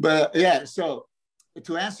 But yeah, so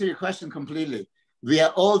to answer your question completely, we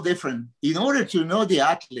are all different. In order to know the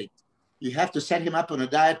athlete, you have to set him up on a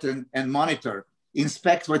diet and monitor,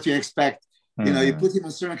 inspect what you expect. You know, you put him on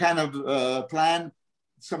a certain kind of plan,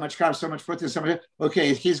 so much carbs, so much protein, so much.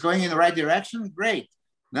 Okay, if he's going in the right direction, great.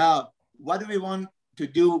 Now, what do we want to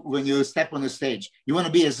do when you step on the stage? You want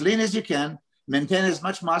to be as lean as you can, maintain as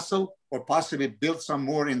much muscle, or possibly build some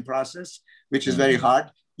more in process, which is very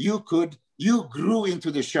hard. You grew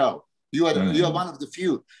into the show. You are one of the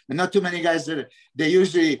few, and not too many guys that they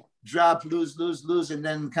usually drop, lose, and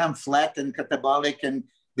then come flat and catabolic, and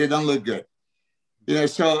they don't look good. You know,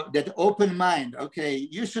 so that open mind, okay,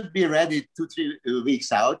 you should be ready 2-3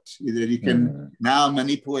 weeks out. You can now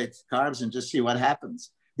manipulate carbs and just see what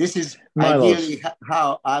happens. This is MIlos, ideally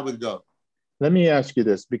how I would go. Let me ask you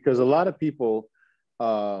this, because a lot of people,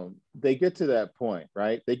 they get to that point,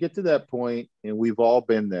 right? They get to that point, and we've all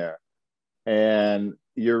been there. And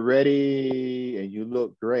you're ready and you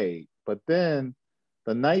look great. But then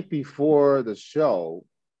the night before the show,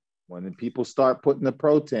 when the people start putting the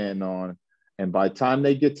protein on, and by the time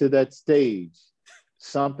they get to that stage,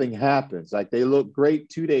 something happens. Like they look great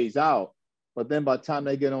 2 days out, but then by the time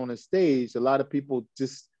they get on the stage, a lot of people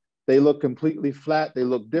just, they look completely flat. They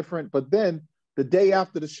look different. But then the day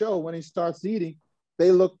after the show, when he starts eating,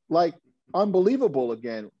 they look like unbelievable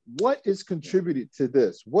again. What is contributed to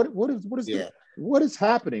this? What is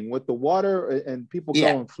happening with the water and people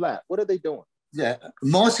going flat? What are they doing? Yeah,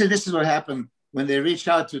 mostly this is what happened when they reach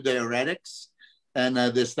out to diuretics and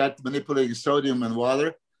they start manipulating sodium and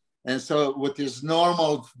water. And so with these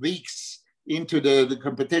normal weeks into the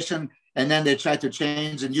competition, and then they try to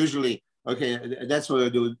change, and usually, okay, that's what they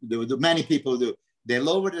do. Many people do. They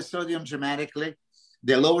lower the sodium dramatically.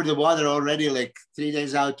 They lower the water already like 3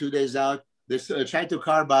 days out, 2 days out. They try to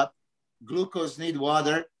carb up. Glucose need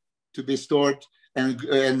water to be stored, and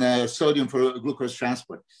sodium for glucose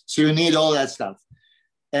transport. So you need all that stuff.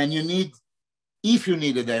 And you need, if you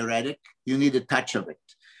need a diuretic, you need a touch of it.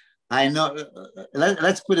 I know,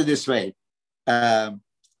 let's put it this way,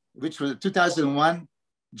 which was 2001,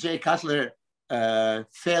 Jay Cutler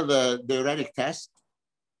failed the diuretic test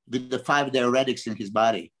with the 5 diuretics in his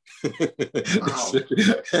body. Wow.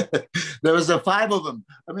 There was 5 of them.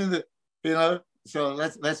 I mean, you know, so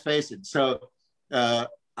let's face it. So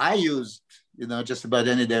I used, just about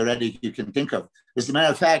any diuretic you can think of. As a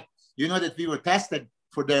matter of fact, that we were tested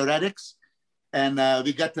for diuretics, and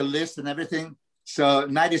we got the list and everything. So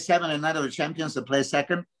 97 and Night of the Champions to play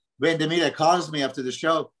second. When the media calls me after the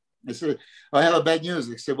show, I said, I have a bad news.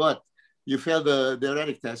 They said, what? You failed the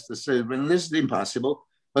diuretic test. I said, well, this is impossible.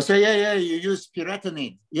 I said, yeah, you used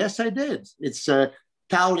pyretinide. Yes, I did. It's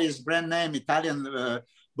Tauli's brand name, Italian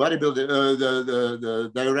bodybuilder,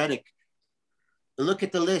 the diuretic. Look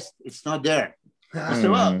at the list. It's not there. I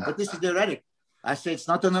said, well, but this is diuretic. I said, it's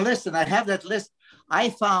not on the list. And I have that list. I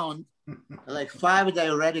found like 5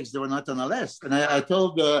 diuretics that were not on the list. And I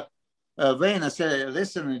told Wayne, I said,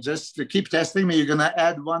 listen, just keep testing me. You're going to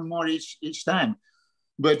add 1 more each time.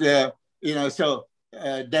 But, so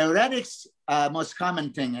diuretics are most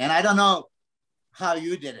common thing. And I don't know how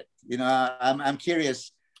you did it. I'm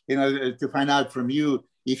curious, to find out from you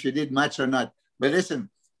if you did much or not. But listen,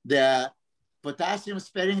 the potassium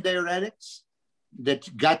sparing diuretics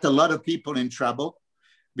that got a lot of people in trouble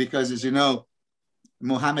because, as you know,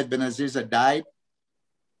 Mohammed Ben Aziza died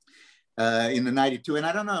in the 92. And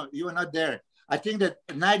I don't know, you were not there. I think that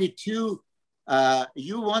 92,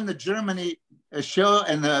 you won the Germany show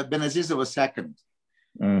and Ben Aziza was second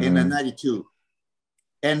in the 92.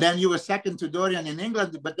 And then you were second to Dorian in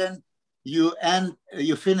England, but then you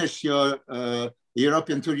finished your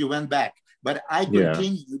European tour, you went back. But I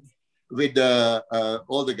continued with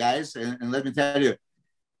all the guys. And let me tell you,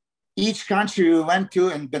 each country we went to,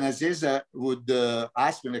 and Ben Aziza would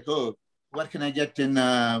ask me, like, oh, what can I get in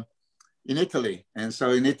Italy? And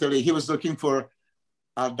so in Italy, he was looking for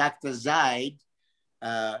aldactazide.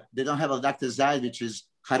 They don't have aldactazide, which is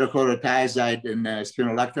hydrochlorothiazide and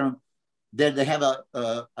spironolactone. Then they have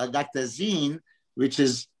aldactazine, which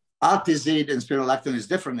is altazide, and spironolactone is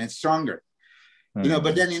different and stronger.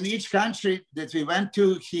 But then in each country that we went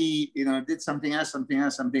to, he, did something else.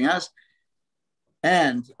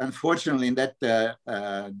 And unfortunately, in that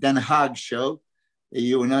Den Haag show,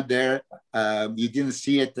 you were not there. You didn't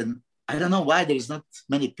see it. And I don't know why there's not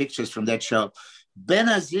many pictures from that show. Ben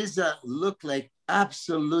Aziza looked like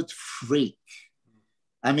absolute freak.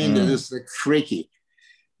 I mean, it was like freaky.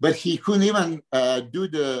 But he couldn't even do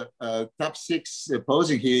the top 6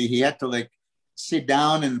 posing. He had to like sit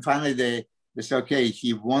down, and finally they said, okay,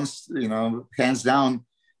 he wants, hands down.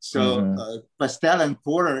 So Pastel and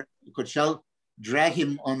Porter, Coachelle, drag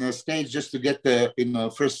him on the stage just to get the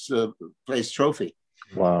first place trophy.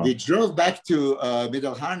 Wow. We drove back to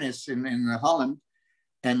Middle Harness in Holland,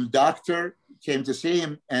 and doctor came to see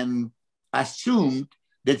him and assumed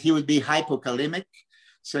that he would be hypokalemic,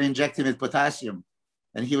 so injected him with potassium.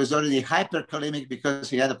 And he was already hyperkalemic because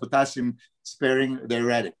he had a potassium sparing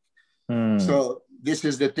diuretic. So this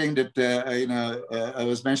is the thing that I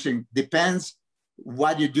was mentioning. Depends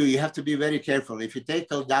what you do. You have to be very careful. If you take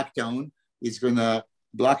aldactone, it's going to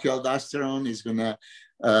block your aldosterone. It's going to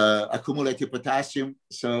accumulate your potassium.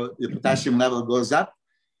 So the potassium level goes up.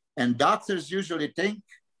 And doctors usually think,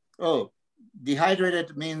 oh,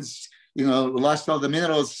 dehydrated means, lost all the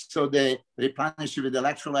minerals. So they replenish you with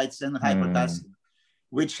electrolytes and high potassium,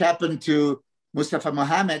 which happened to Mustafa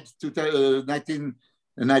Mohammed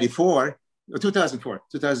 2004.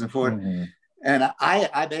 And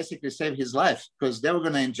I basically saved his life because they were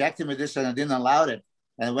going to inject him with this, and I didn't allow it.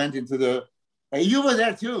 And I went into the, you were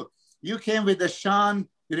there too. You came with the Sean,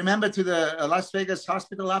 you remember, to the Las Vegas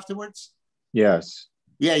hospital afterwards? Yes.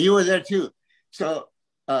 Yeah, you were there too. So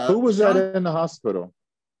who was Sean, that in the hospital?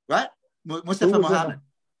 What? Mustafa Mohammed.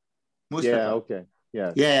 Mustafa. Yeah, okay.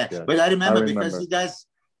 Yeah. Yeah. But I remember because you guys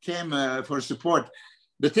came for support.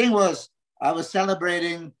 The thing was, I was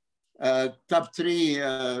celebrating top 3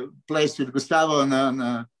 place with Gustavo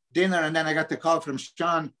on dinner, and then I got the call from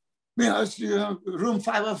Sean. Room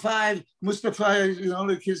 505, Mustafa,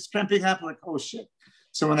 like he's cramping up, like, oh shit.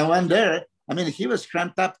 So when I went there, I mean, he was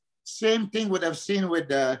cramped up. Same thing would have seen with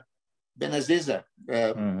Ben Aziza.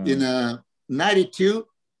 In 92,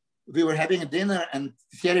 we were having a dinner, and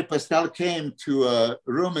Thierry Pastel came to a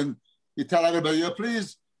room, and you tell everybody, oh,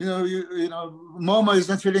 please, Momo is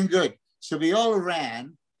not feeling good. So we all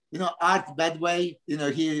ran. Art Bedway,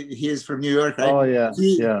 he is from New York, right? Oh, yeah.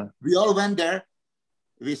 We all went there.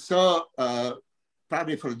 We saw,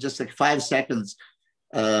 probably for just like 5 seconds,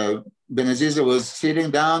 Ben Aziza was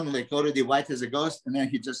sitting down, like already white as a ghost, and then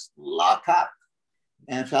he just locked up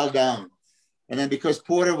and fell down. And then because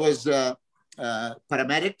Porter was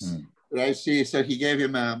paramedics, right? So he gave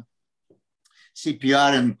him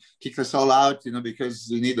CPR and kicked us all out,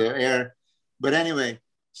 because you need the air. But anyway,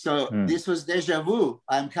 so this was deja vu.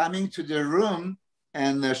 I'm coming to the room,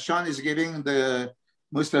 and Sean is giving the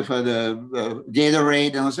Mustafa, the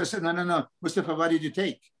Gatorade. And I said, no. Mustafa, what did you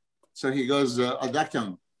take? So he goes,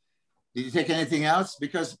 Aldactone. Did you take anything else?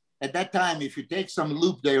 Because at that time, if you take some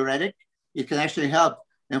loop diuretic, it can actually help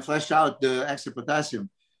and flush out the extra potassium.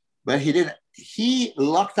 But he didn't. He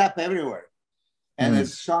locked up everywhere. And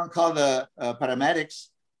as Sean called the paramedics,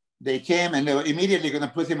 they came and they were immediately going to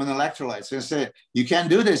put him on electrolytes and say, you can't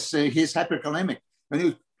do this. He's hyperkalemic.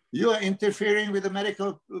 And you are interfering with the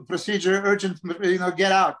medical procedure, urgent,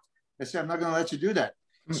 get out. I said, I'm not going to let you do that.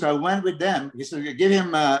 So I went with them. He said, give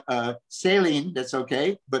him saline, that's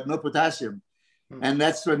okay, but no potassium. And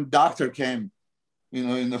that's when doctor came,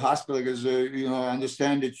 in the hospital, because, I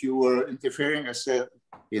understand that you were interfering. I said,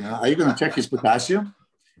 are you going to check his potassium?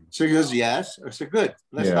 So he goes, yes. I said, good,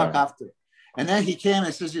 let's talk after. And then he came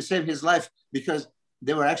and says, you saved his life, because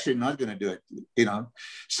they were actually not going to do it,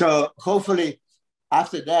 So hopefully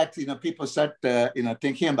after that, people start,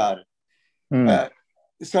 thinking about it.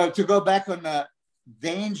 So to go back on the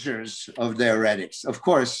dangers of diuretics, of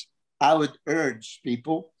course, I would urge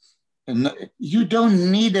people, and you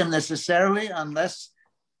don't need them necessarily unless,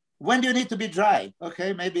 when do you need to be dry?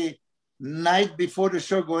 Okay, maybe night before the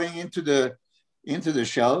show going into the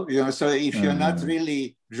show, so if you're not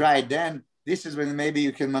really dry, then this is when maybe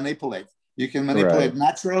you can manipulate. You can manipulate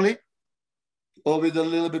naturally or with a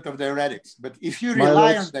little bit of diuretics. But if you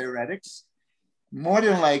rely on diuretics, more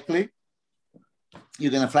than likely,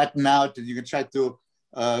 you're going to flatten out and you can try to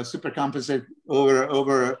super compensate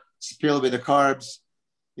over spill with the carbs,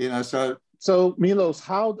 So MIlos,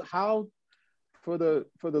 how for the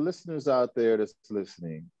listeners out there that's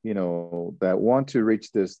listening, that want to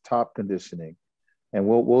reach this top conditioning, and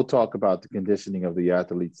we'll talk about the conditioning of the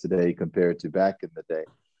athletes today compared to back in the day.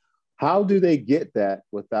 How do they get that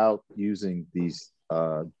without using these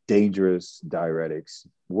dangerous diuretics?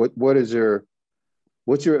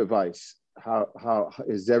 What's your advice? How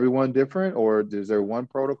is everyone different, or is there one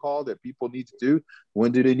protocol that people need to do?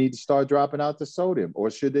 When do they need to start dropping out the sodium, or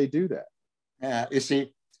should they do that? You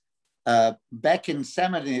see, back in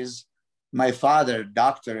 70s, my father,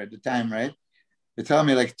 doctor at the time, right? They tell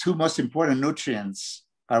me like two most important nutrients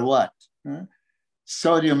are what?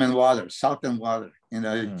 Sodium and water, salt and water.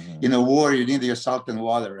 In a war, you need your salt and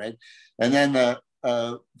water, right? And then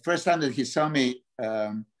first time that he saw me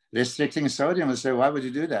restricting sodium, I said, why would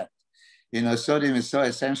you do that? Sodium is so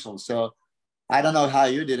essential. So I don't know how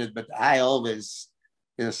you did it, but I always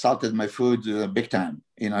salted my food big time,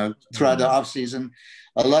 throughout the off season.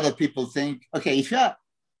 A lot of people think, okay, if you're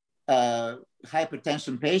a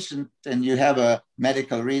hypertension patient and you have a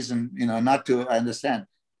medical reason, not to understand,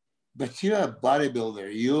 but you're a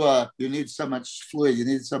bodybuilder, you need so much fluid, you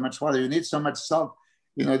need so much water, you need so much salt,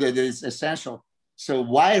 that is essential. So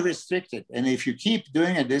why restrict it? And if you keep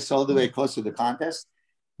doing it this all the way close to the contest,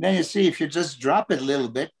 then you see if you just drop it a little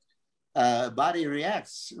bit, body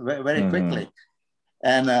reacts very quickly.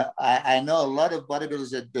 And I know a lot of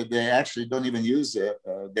bodybuilders that they actually don't even use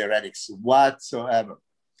diuretics whatsoever.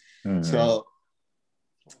 So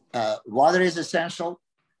water is essential.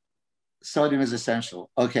 Sodium is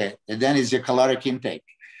essential. Okay, and then is your caloric intake.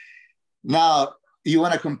 Now, you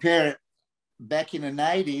want to compare back in the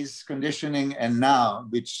 90s conditioning and now,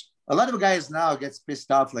 which a lot of guys now gets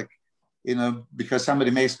pissed off, like, because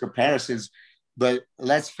somebody makes comparisons. But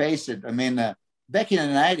let's face it, back in the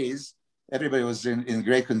 90s, everybody was in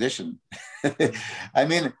great condition. I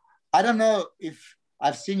don't know if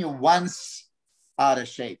I've seen you once out of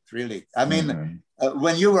shape, really.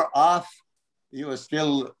 When you were off, you were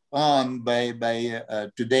still on by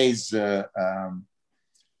today's standard,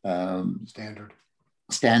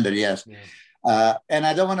 yes. And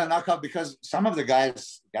I don't want to knock out, because some of the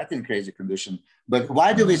guys got in crazy condition. But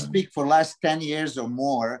why do we speak for last 10 years or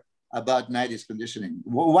more about 90s conditioning?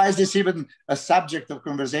 Why is this even a subject of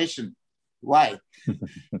conversation? Why?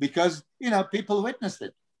 Because, people witnessed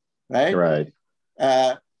it, right? Right.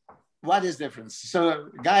 What is difference? So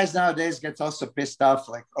guys nowadays get also pissed off,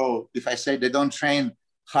 like, oh, if I say they don't train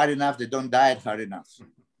hard enough, they don't diet hard enough.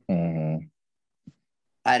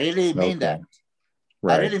 I really mean that.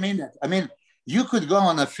 Right. I really mean that. You could go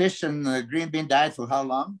on a fish and green bean diet for how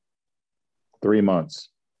long? 3 months.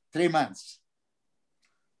 3 months.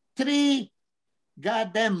 3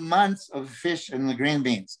 goddamn months of fish and green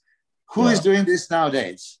beans. Who is doing this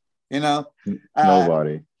nowadays?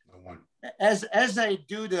 Nobody. As I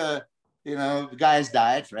do the guy's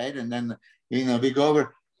diet, right, and then we go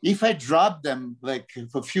over. If I drop them like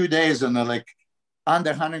for a few days on like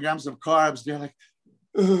under 100 grams of carbs, they're like,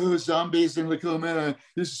 oh, zombies, and like, oh man,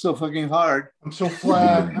 this is so fucking hard. I'm so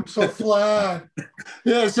flat. I'm so flat.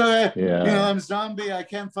 Yeah. So I'm zombie. I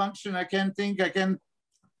can't function. I can't think. I can.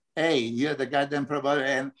 hey, you're the goddamn pro bodybuilder.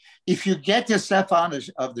 And if you get yourself out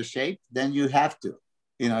of the shape, then you have to,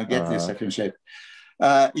 get yourself in shape.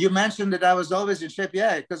 You mentioned that I was always in shape.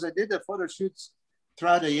 Yeah, because I did the photo shoots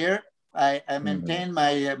throughout the year. I maintained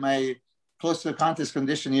my close to the contest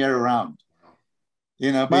condition year round.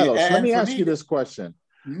 MIlos, let me ask you this question.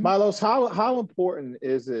 MIlos, how important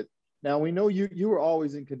is it? Now, we know you were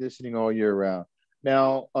always in conditioning all year round.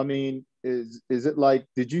 Now, I mean, is it like,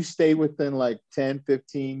 did you stay within like 10,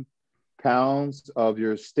 15 pounds of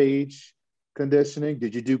your stage conditioning?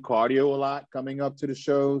 Did you do cardio a lot coming up to the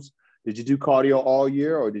shows? Did you do cardio all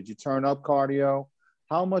year, or did you turn up cardio?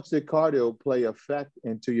 How much did cardio play effect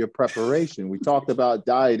into your preparation? We talked about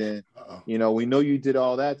dieting. We know you did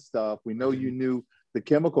all that stuff. We know you knew the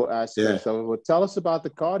chemical aspects of it. But tell us about the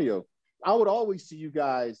cardio. I would always see you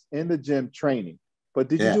guys in the gym training, but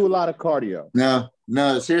did you do a lot of cardio?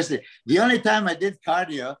 No, seriously. The only time I did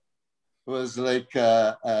cardio was like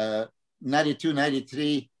 92,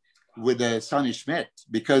 93 with Sonny Schmidt,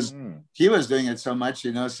 because he was doing it so much,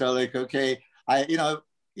 so like, okay,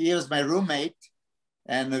 he was my roommate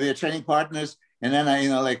and we were training partners. And then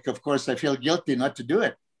of course I feel guilty not to do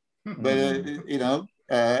it. But,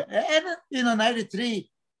 93,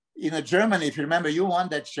 Germany, if you remember, you won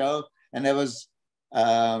that show. And there was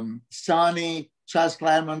Sonny, Charles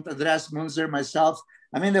Claremont, Andreas Munzer, myself.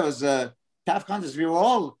 I mean, there was a tough contest. We were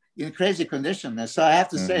all in crazy condition. So I have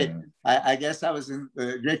to say, I guess I was in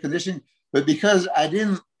great condition. But because I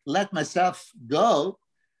didn't let myself go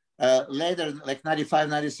later, like 95,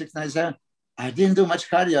 96, 97, I didn't do much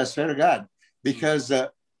cardio, I swear to God. Because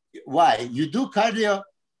why? You do cardio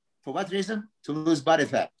for what reason? To lose body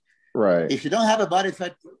fat. Right. If you don't have a body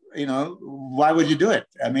fat, why would you do it?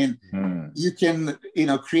 I mean, you can,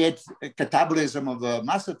 create a catabolism of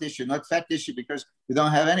muscle tissue, not fat tissue, because you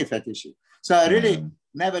don't have any fat tissue. So I really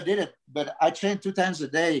never did it, but I trained 2 times a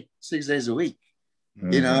day, 6 days a week,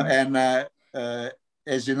 and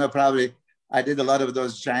as you know, probably I did a lot of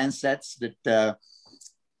those giant sets that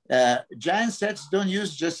giant sets don't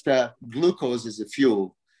use just glucose as a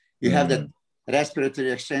fuel. You have that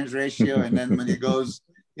respiratory exchange ratio. And then when it goes,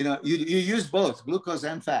 you use both glucose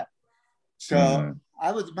and fat. So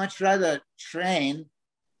I would much rather train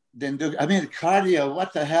than do, I mean, cardio,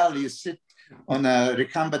 what the hell? You sit on a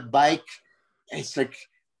recumbent bike. It's like,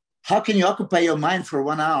 how can you occupy your mind for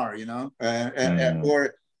 1 hour,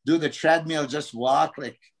 or do the treadmill, just walk?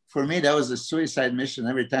 Like, for me, that was a suicide mission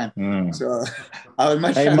every time. So I would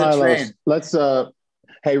much rather MIlos, train. Let's,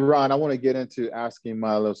 hey, Ron, I want to get into asking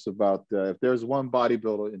MIlos about if there's one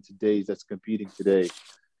bodybuilder in today's that's competing today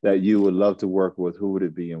that you would love to work with, who would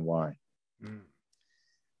it be and why?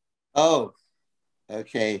 Oh,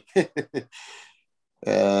 okay.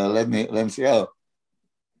 Let me see. Oh,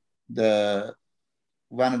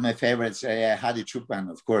 one of my favorites, Hadi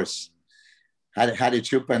Choopan, of course. Hadi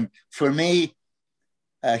Choopan. For me,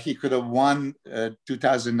 he could have won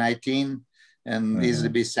 2019 and easily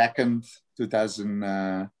be second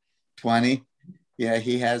 2020. Yeah,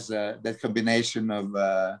 he has that combination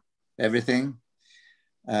of everything.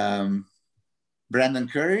 Brandon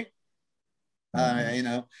Curry.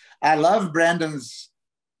 I love Brandon's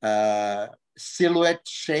silhouette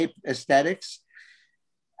shape aesthetics.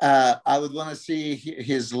 I would want to see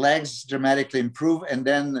his legs dramatically improve, and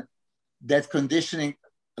then that conditioning,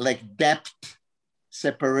 like depth,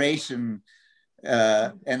 separation,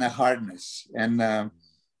 and a hardness. And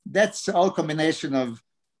that's all combination of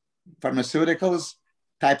pharmaceuticals,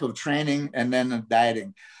 type of training, and then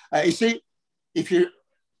dieting. You see, if you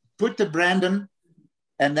put the Brandon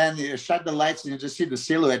and then you shut the lights and you just see the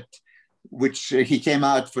silhouette, which he came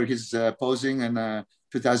out for his posing in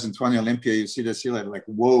 2020 Olympia, you see the silhouette like,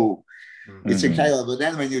 whoa, it's incredible. But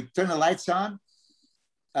then when you turn the lights on,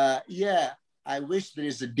 I wish there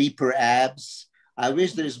is a deeper abs. I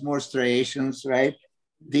wish there is more striations, right?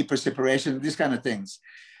 Deeper separation, these kind of things.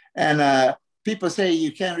 And people say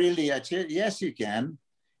you can't really achieve. Yes, you can,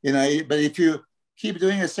 but if you keep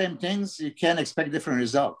doing the same things, you can't expect different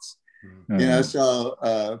results.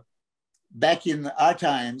 So back in our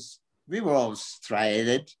times, we were all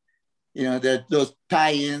striated, those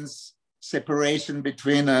tie-ins, separation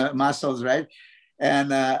between muscles, right?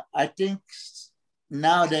 And I think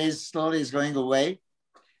nowadays slowly is going away.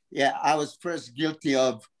 Yeah, I was first guilty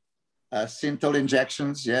of synthol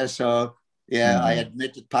injections. Yeah, so I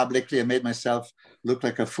admitted publicly. I made myself look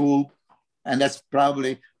like a fool, and that's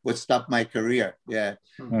probably what stopped my career. Yeah,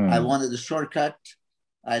 I wanted a shortcut.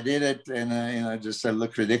 I did it, and just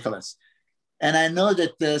looked ridiculous. And I know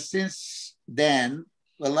that since then,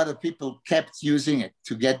 a lot of people kept using it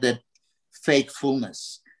to get that fake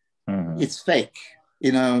fullness. It's fake.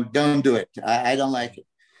 Don't do it. I don't like it.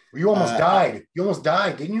 You almost died. You almost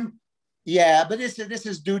died, didn't you? Yeah, but this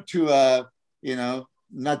is due to you know,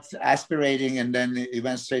 not aspirating, and then it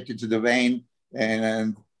went straight into the vein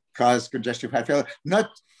and caused congestive heart failure. Not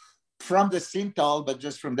from the synthol, but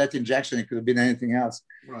just from that injection. It could have been anything else.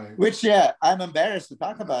 Right. Which, yeah, I'm embarrassed to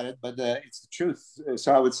talk about it, but it's the truth.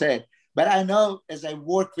 So I would say it. But I know, as I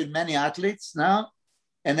work with many athletes now,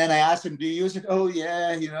 and then I ask them, do you use it? Oh,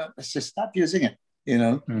 yeah, you know, I say, stop using it, you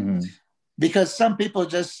know, because some people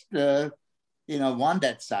just, you know, want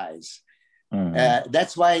that size.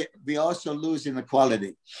 That's why we also lose in the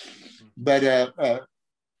quality. But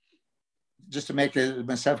just to make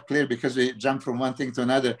myself clear, because we jump from one thing to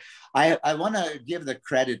another, I want to give the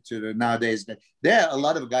credit to the nowadays that there are a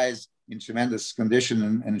lot of guys in tremendous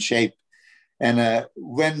condition and shape. And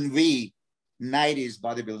when we 90s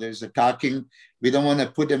bodybuilders are talking, we don't want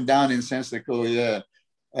to put them down in the sense like, oh yeah,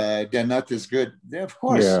 they're not as good. They're, of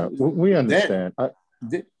course, yeah, we understand.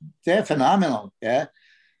 They're phenomenal, yeah.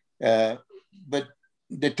 But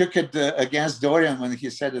they took it against Dorian when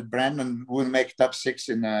he said that Brandon wouldn't make top 6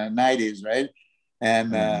 in the 90s, right?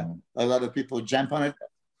 And a lot of people jump on it.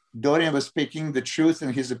 Dorian was speaking the truth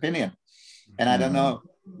in his opinion. And I don't know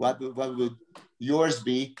what would yours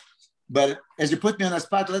be. But as you put me on the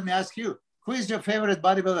spot, let me ask you, who is your favorite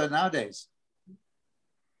bodybuilder nowadays?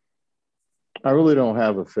 I really don't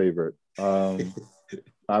have a favorite. I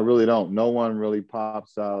really don't. No one really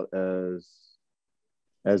pops out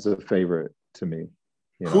as a favorite to me.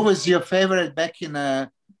 You know? Who was your favorite back in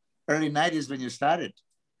the early 90s when you started?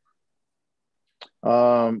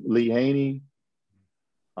 Lee Haney.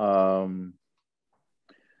 I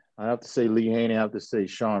have to say Lee Haney. I have to say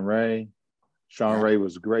Sean Ray. Sean Ray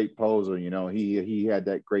was a great poser. You know, he had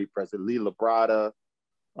that great presence. Lee Labrada,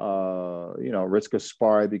 you know, Rich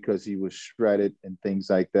Gaspari, because he was shredded and things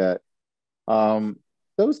like that.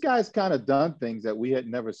 Those guys kind of done things that we had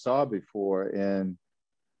never saw before. And,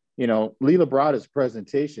 you know, Lee Labrada's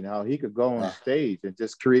presentation, how he could go on stage and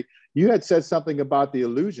just create. You had said something about the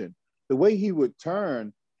illusion, the way he would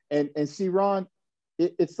turn and see, Ron,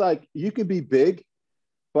 it's like you can be big,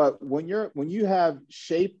 but when you have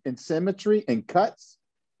shape and symmetry and cuts,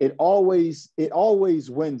 it always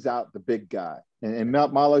wins out the big guy. And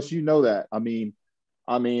MIlos, you know that. I mean,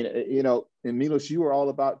 you know, and MIlos, you were all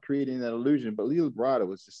about creating that illusion, but Lee Labrada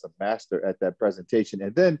was just a master at that presentation.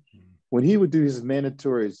 And then when he would do his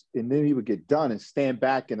mandatories, and then he would get done and stand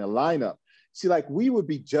back in a lineup. See, like we would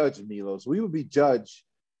be judged, MIlos. We would be judged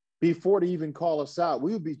before they even call us out.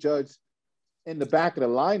 We would be judged in the back of the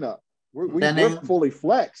lineup. We're fully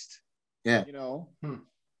flexed, you know.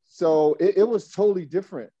 So it was totally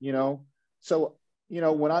different, you know. So, you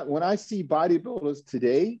know, when I see bodybuilders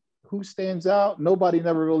today, who stands out? Nobody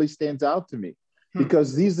never really stands out to me,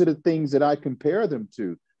 because these are the things that I compare them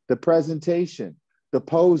to: the presentation, the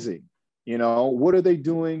posing. You know, what are they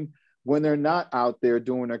doing when they're not out there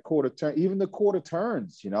doing their quarter turn? Even the quarter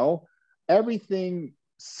turns, you know, everything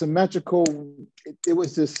symmetrical. It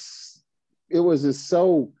was just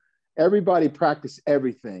so. Everybody practiced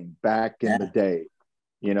everything back in the day,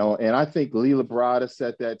 you know, and I think Lee Labrada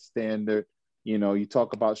set that standard. You know, you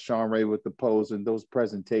talk about Sean Ray with the pose, and those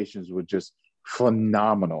presentations were just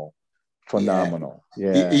phenomenal.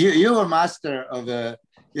 Yeah. You were master of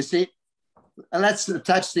you see, let's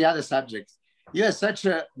touch the other subjects. You have such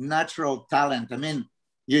a natural talent. I mean,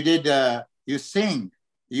 you did, you sing,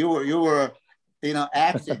 you were, you know,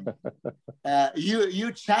 acting.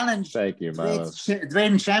 You challenged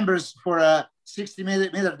Dwayne Chambers for a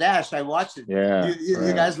 60-meter dash. I watched it. Yeah,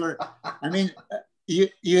 you guys were, I mean, you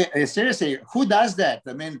seriously, who does that?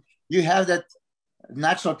 I mean, you have that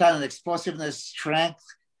natural talent, explosiveness, strength,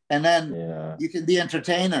 and then you can be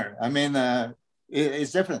entertainer. I mean,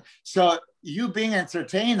 it's different. So you being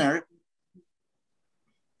entertainer,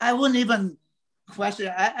 I wouldn't even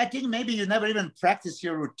question. I think maybe you never even practice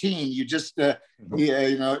your routine. You just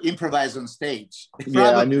you know, improvise on stage.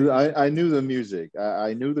 Yeah, I knew the music.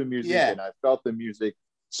 I knew the music, and I felt the music,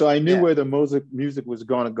 so I knew where the music was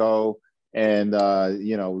going to go, and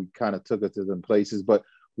you know, we kind of took it to them places. But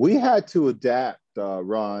we had to adapt,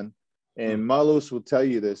 Ron, and MIlos will tell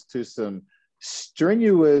you this, to some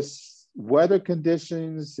strenuous weather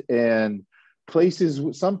conditions and places.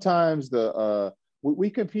 Sometimes we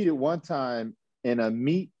competed one time in a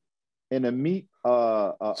meat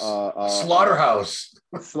slaughterhouse.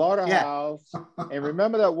 And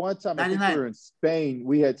remember that one time, I think we were in Spain,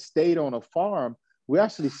 we had stayed on a farm. We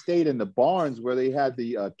actually stayed in the barns where they had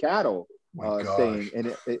the cattle staying,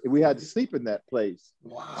 and we had to sleep in that place.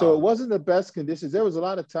 Wow. So it wasn't the best conditions. There was a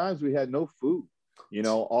lot of times we had no food, you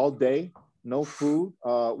know, all day, no food.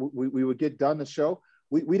 We would get done the show.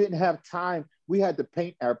 we didn't have time. We had to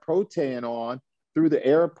paint our protein on through the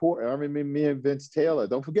airport. I remember me and Vince Taylor.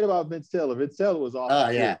 Don't forget about Vince Taylor. Vince Taylor was awesome.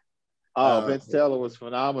 Oh, yeah. Vince Taylor was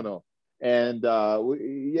phenomenal. And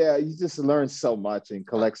you just learn so much and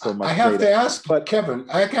collect so much. I have to ask, but Kevin,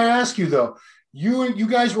 I gotta ask you though. You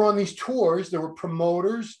guys were on these tours. There were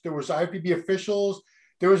promoters. There was IFBB officials.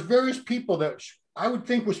 There was various people that I would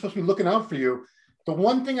think were supposed to be looking out for you. The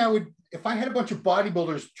one thing if I had a bunch of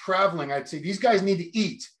bodybuilders traveling, I'd say these guys need to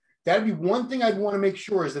eat. That'd be one thing I'd want to make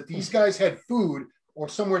sure is that these guys had food or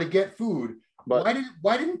somewhere to get food. But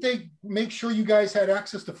why didn't they make sure you guys had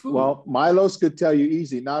access to food? Well, MIlos could tell you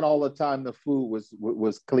easy. Not all the time the food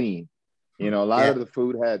was clean. You know, a lot of the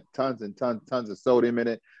food had tons and tons of sodium in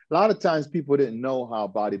it. A lot of times people didn't know how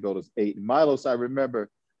bodybuilders ate. And MIlos, I remember,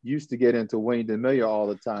 used to get into Wayne DeMille all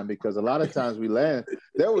the time because a lot of times we land,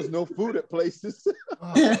 there was no food at places.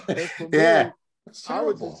 Yeah. I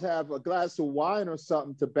would just have a glass of wine or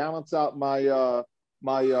something to balance out my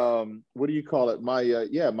what do you call it?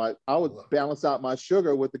 I would balance out my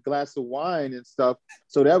sugar with a glass of wine and stuff.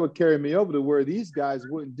 So that would carry me over to where these guys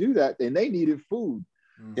wouldn't do that and they needed food.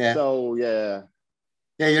 Yeah. So yeah.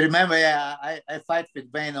 Yeah, you remember, I fight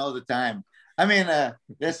with Wayne all the time. I mean,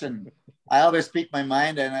 listen, I always speak my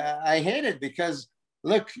mind and I hate it because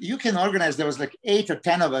look, you can organize, there was like 8 or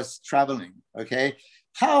 10 of us traveling, okay?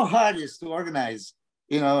 How hard is to organize,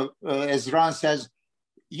 as Ron says,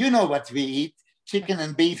 you know what we eat, chicken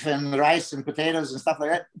and beef and rice and potatoes and stuff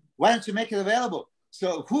like that. Why don't you make it available?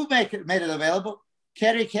 So who made it available?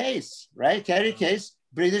 Kerry Case, right? Kerry Case,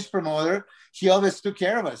 British promoter. He always took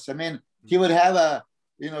care of us. I mean, he would have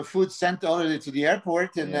food sent already to the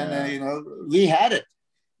airport and then, we had it.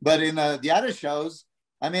 But in the other shows,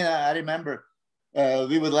 I mean, I remember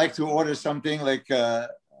we would like to order something like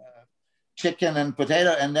chicken and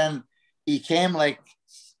potato. And then he came like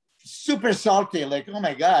super salty, like, oh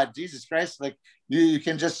my God, Jesus Christ. Like you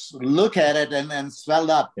can just look at it and swell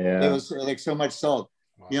up. Yeah. It was like so much salt.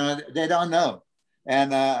 Wow. They don't know.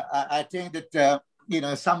 And I think that,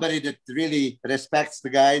 somebody that really respects the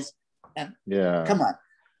guys and come on.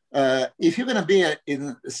 If you're going to be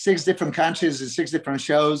in 6 different countries and 6 different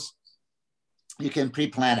shows, you can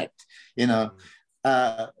pre-plan it,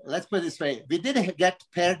 let's put it this way. We didn't get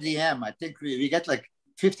per diem. I think we get like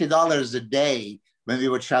 $50 a day when we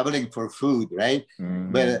were traveling for food, right?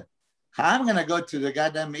 Mm-hmm. But I'm going to go to the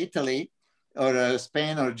goddamn Italy or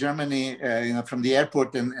Spain or Germany, from the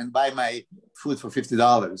airport and buy my food for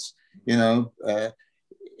 $50,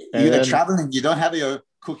 you're traveling, you don't have your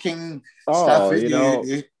cooking stuff.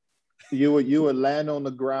 You would land on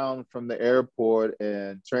the ground from the airport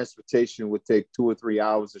and transportation would take 2 or 3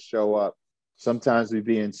 hours to show up. Sometimes we'd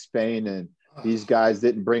be in Spain and these guys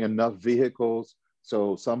didn't bring enough vehicles.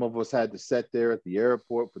 So some of us had to sit there at the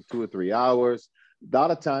airport for 2 or 3 hours. A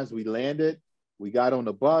lot of times we landed, we got on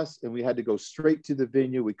the bus and we had to go straight to the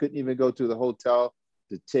venue. We couldn't even go to the hotel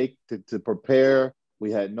to prepare.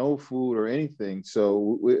 We had no food or anything.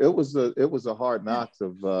 So it was a hard knocks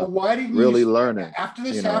of really learning. After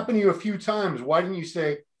this happened to you a few times, why didn't you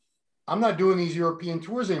say, I'm not doing these European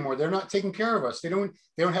tours anymore. They're not taking care of us. They don't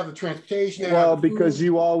have the transportation. Well, because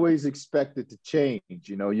you always expect it to change,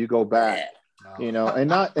 you go back,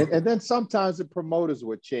 and then sometimes the promoters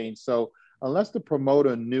would change. So unless the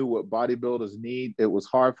promoter knew what bodybuilders need, it was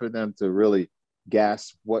hard for them to really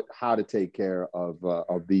grasp how to take care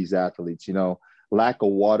of these athletes, lack of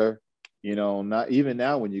water, not even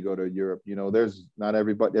now when you go to Europe, there's not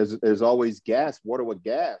everybody, there's always water with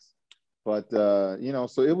gas. But, so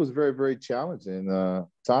it was very, very challenging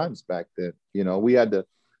times back then. We had to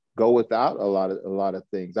go without a lot of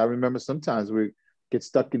things. I remember sometimes we get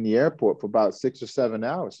stuck in the airport for about 6 or 7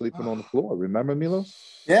 hours sleeping on the floor. Remember, Milos?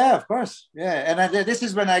 Yeah, of course. Yeah. And this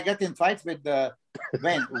is when I got in fights with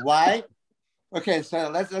Wayne. Why? Okay, so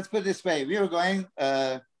let's put it this way. We were going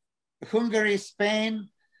Hungary, Spain,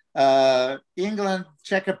 England,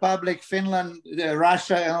 Czech Republic, Finland,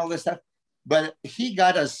 Russia, and all this stuff. But he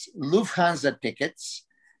got us Lufthansa tickets,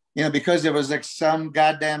 because there was like some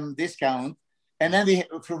goddamn discount. And then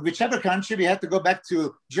from whichever country, we had to go back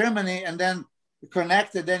to Germany and then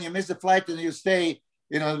connect. And then you miss the flight and you stay,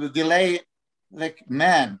 the delay. Like,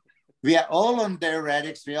 man, we are all on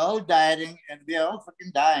diuretics. We're all dieting and we are all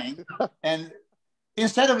fucking dying. And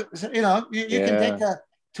instead of, you can take a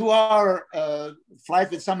 2-hour flight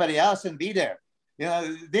with somebody else and be there.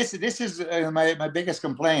 This is my biggest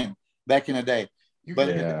complaint back in the day.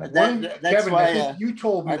 That's Kevin, why you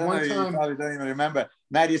told me one time. You probably don't even remember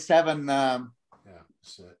 97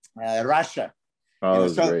 Russia. Oh, that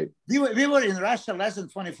was great. We were in Russia less than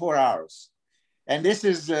 24 hours. And this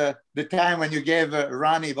is the time when you gave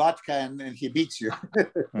Ronnie vodka and he beats you.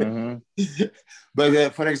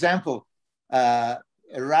 But for example, a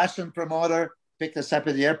Russian promoter picked us up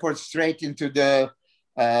at the airport straight into the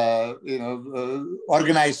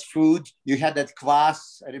organized food. You had that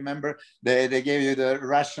kvass, I remember. They gave you the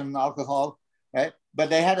Russian alcohol, right? But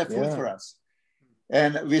they had a food for us.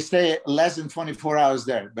 And we stay less than 24 hours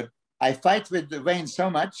there. But I fight with Wayne so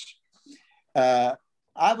much. I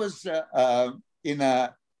was in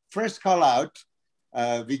a first call out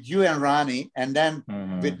with you and Ronnie, and then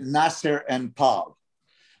with Nasser and Paul.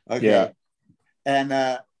 Okay. Yeah.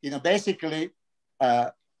 And, basically,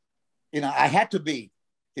 I had to be,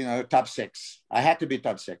 top six. I had to be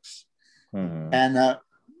top six. And,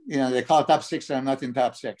 they call it top six, and I'm not in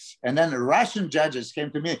top six. And then the Russian judges came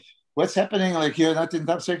to me. What's happening? Like, you're not in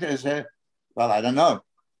top six? I said, well, I don't know.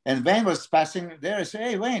 And Wayne was passing there. I said,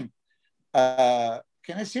 hey, Wayne, can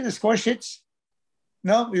I see the score sheets?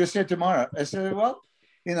 No, you'll see it tomorrow. I said, well,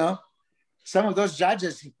 some of those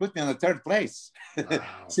judges put me on the third place. Wow.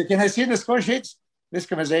 So can I see the score sheets? This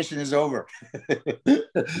conversation is over.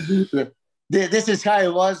 This is how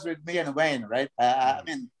it was with me and Wayne, right?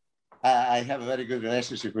 I have a very good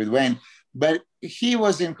relationship with Wayne, but he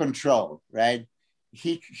was in control, right?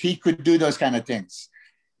 He could do those kind of things.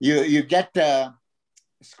 You get the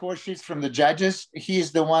score sheets from the judges.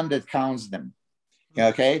 He's the one that counts them,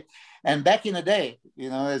 okay? And back in the day,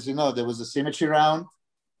 as you know, there was a symmetry round,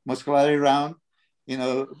 muscularity round,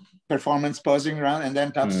 performance posing round, and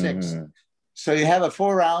then top six. So you have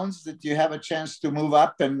 4 rounds that you have a chance to move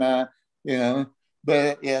up, and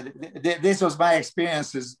But yeah, this was my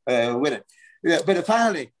experiences with it. Yeah, but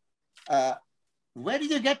finally, where did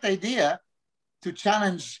you get the idea to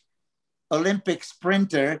challenge Olympic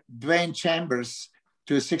sprinter Dwayne Chambers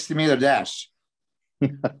to a 60-meter dash?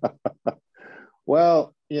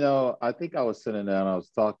 Well, I think I was sitting down, I was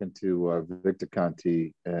talking to Victor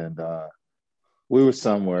Conti, and we were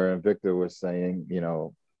somewhere, and Victor was saying,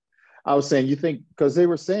 I was saying, you think, because they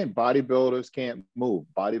were saying bodybuilders can't move,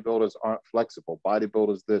 bodybuilders aren't flexible,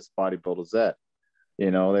 bodybuilders this, bodybuilders that. They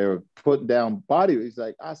were putting down body. He's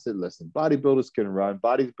like, I said, listen, bodybuilders can run,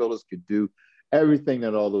 bodybuilders can do everything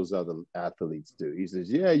that all those other athletes do. He says,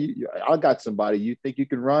 yeah, I got somebody. You think you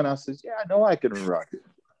can run? I says, yeah, I know I can run.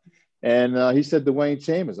 And he said, Dwayne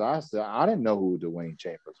Chambers. I said, I didn't know who Dwayne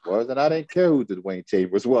Chambers was, and I didn't care who Dwayne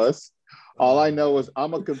Chambers was. All I know is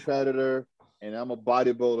I'm a competitor, and I'm a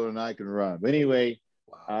bodybuilder, and I can run. But anyway,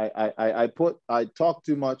 wow. I talked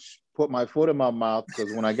too much, put my foot in my mouth,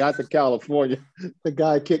 because when I got to California, the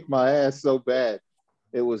guy kicked my ass so bad,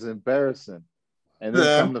 it was embarrassing. And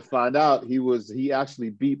then come to find out, he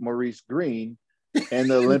actually beat Maurice Green in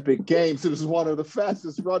the Olympic Games. He was one of the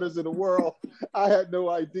fastest runners in the world. I had no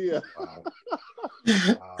idea. Wow.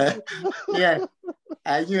 Wow. Yeah,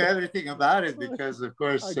 I knew everything about it because, of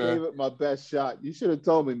course, I gave it my best shot. You should have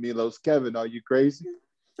told me, Milos. Kevin, are you crazy?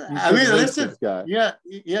 Listen,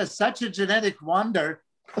 yeah, such a genetic wonder.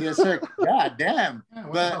 You're like, God damn. Yeah,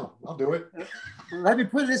 well, I'll do it. Let me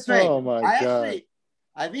put it this way. Oh my God.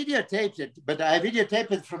 I videotaped it, but I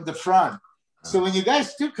videotaped it from the front. So when you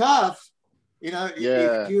guys took off,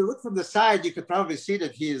 if you look from the side, you could probably see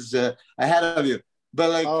that he's ahead of you.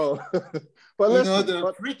 But but listen,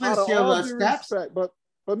 the frequency of steps.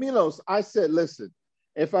 But Milos, I said, listen,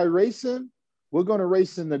 if I race him, we're going to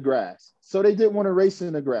race in the grass. So they didn't want to race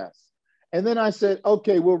in the grass. And then I said,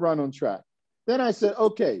 okay, we'll run on track. Then I said,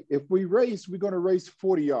 okay, if we race, we're going to race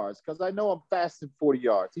 40 yards because I know I'm fast in 40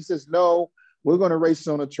 yards. He says, no, we're going to race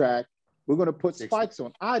on a track. We're going to put spikes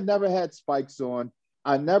on. I never had spikes on.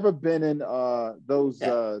 I never been in those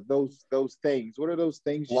things. What are those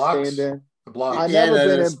things blocks? You stand in? The blocks. I never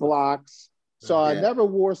been in blocks. So I never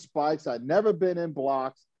wore spikes. I'd never been in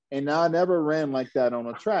blocks. And I never ran like that on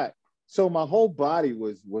a track. So my whole body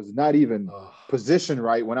was not even positioned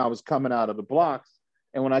right when I was coming out of the blocks.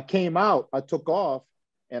 And when I came out, I took off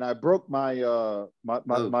and I broke my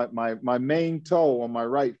my main toe on my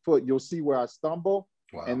right foot. You'll see where I stumble.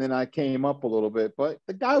 Wow. And then I came up a little bit, but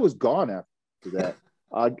the guy was gone after that.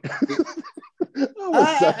 I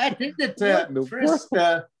think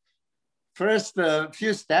that first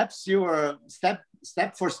few steps, you were step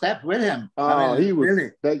for step with him. He was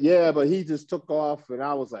really. But he just took off, and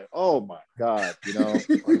I was like, "Oh my God!" Like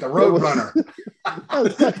the road runner.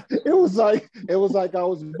 It was like I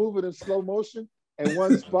was moving in slow motion, and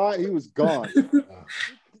one spot he was gone.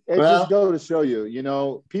 It just go to show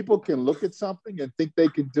you, people can look at something and think they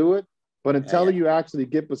can do it, but until you actually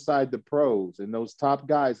get beside the pros and those top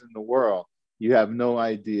guys in the world, you have no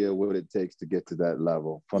idea what it takes to get to that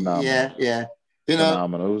level. Phenomenal. Yeah.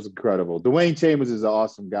 Phenomenal. It was incredible. Dwayne Chambers is an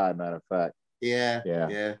awesome guy, matter of fact.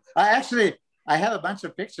 Yeah. I have a bunch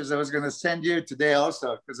of pictures I was going to send you today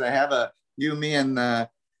also, because I have me and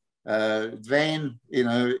Dwayne. You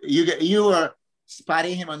know, you were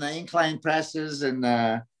spotting him on the incline presses, and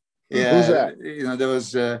Who's that? you know, there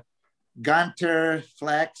was Gunter,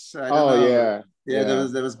 Flex. I don't know. Yeah.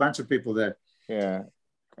 There was a bunch of people there. Yeah.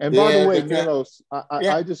 And by the way, but, MIlos,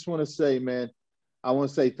 I just want to say, man, I want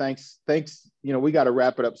to say thanks. You know, we got to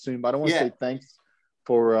wrap it up soon, but I want to say thanks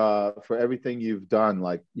for everything you've done.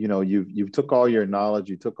 Like, you know, you've took all your knowledge,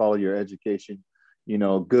 you took all your education, you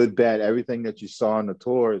know, good, bad, everything that you saw on the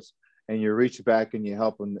tours, and you reach back and you're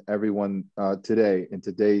helping everyone today in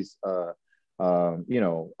today's you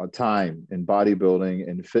know, time in bodybuilding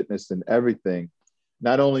and fitness and everything.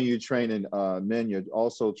 Not only you training men, you're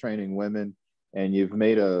also training women, and you've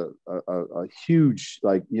made a huge,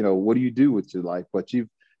 like, you know, what do you do with your life? But you've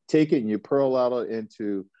taken and you pearl out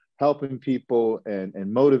into helping people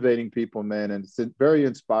and motivating people, man. And it's very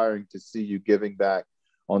inspiring to see you giving back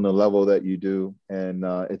on the level that you do. And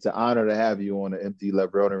it's an honor to have you on the MD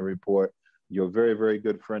Levrone Report. You're a very, very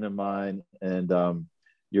good friend of mine. And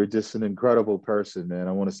you're just an incredible person, man.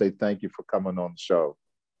 I want to say thank you for coming on the show.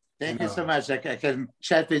 Thank you so much. I can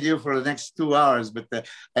chat with you for the next 2 hours, but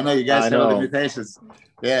I know you guys have limitations.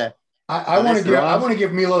 Yeah. I want to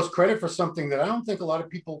give MIlos credit for something that I don't think a lot of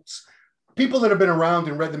people that have been around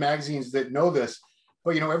and read the magazines that know this.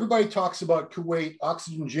 But, you know, everybody talks about Kuwait,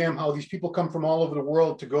 Oxygen Gym, how these people come from all over the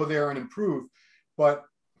world to go there and improve. But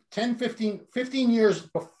 15 years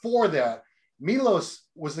before that, MIlos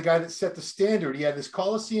was the guy that set the standard. He had this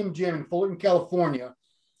Coliseum gym in Fullerton, California,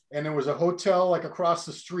 and there was a hotel like across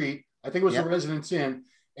the street. I think it was a Residence Inn.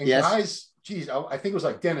 And guys, geez, I think it was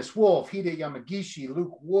like Dennis Wolf, Hide Yamagishi,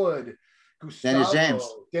 Luke Wood, Gustavo,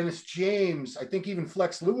 Dennis James. I think even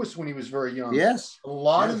Flex Lewis when he was very young. Yes. A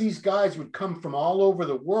lot of these guys would come from all over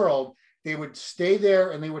the world. They would stay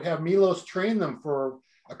there and they would have MIlos train them for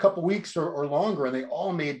a couple weeks or longer, and they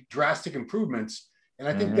all made drastic improvements. And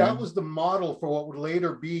I think that was the model for what would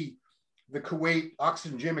later be the Kuwait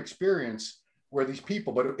Oxygen Gym experience, where these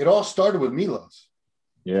people, but it all started with MIlos.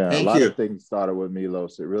 Yeah, a lot of things started with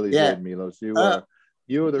MIlos. It really did, MIlos. You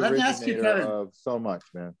were the originator of so much,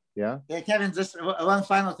 man. Yeah. Yeah, Kevin, just one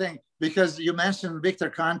final thing, because you mentioned Victor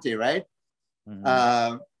Conti, right?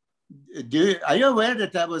 Are you aware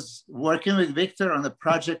that I was working with Victor on the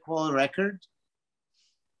Project Wall record?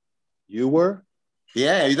 You were?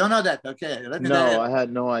 Yeah, you don't know that. Okay. I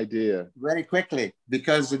had no idea. Very quickly,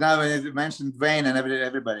 because now you mentioned Dwayne and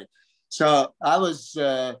everybody. So I was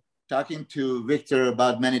talking to Victor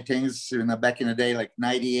about many things, you know, back in the day, like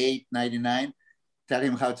 98, 99, tell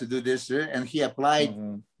him how to do this. And he applied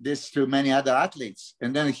this to many other athletes.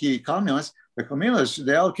 And then he called me once, like, MIlos,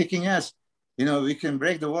 they're all kicking ass. You know, we can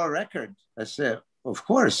break the world record. I said, of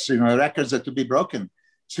course, you know, records are to be broken.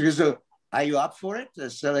 So he said, are you up for it? I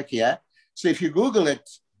said, like, yeah. So if you Google it,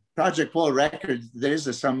 Project World Record, there is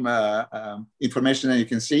some information that you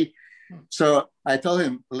can see. So I told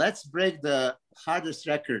him, let's break the hardest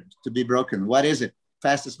record to be broken. What is it?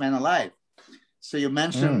 Fastest man alive. So you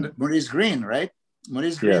mentioned Maurice Green, right?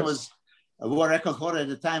 Maurice Green was a world record holder at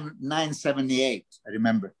the time, 978, I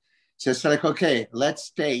remember. So it's like, okay,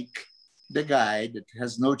 let's take the guy that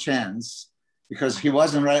has no chance because he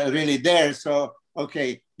wasn't really there. So,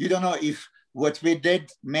 okay, you don't know if what we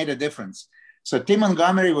did made a difference. So Tim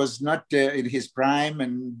Montgomery was not in his prime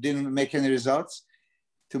and didn't make any results.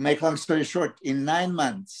 To make long story short, in 9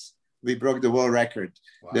 months, we broke the world record.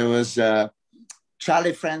 Wow. There was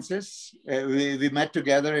Charlie Francis. We met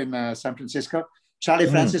together in San Francisco. Charlie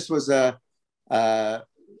Francis was a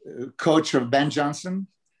coach of Ben Johnson.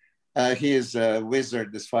 He is a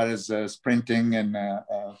wizard as far as sprinting and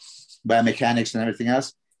biomechanics and everything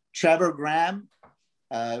else. Trevor Graham,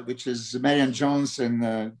 which is Marion Jones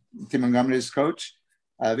and Tim Montgomery's coach,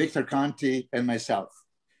 Victor Conti, and myself.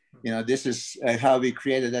 You know, this is how we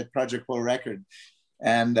created that Project World record.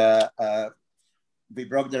 And we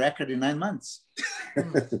broke the record in 9 months.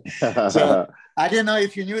 So I didn't know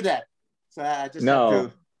if you knew that. So I just had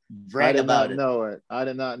to brag about it. I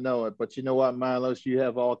did not know it. But you know what, MIlos, you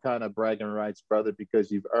have all kind of bragging rights, brother,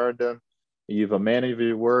 because you've earned them. You've a man of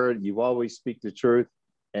your word. You always speak the truth.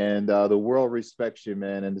 And the world respects you,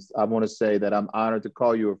 man. And I want to say that I'm honored to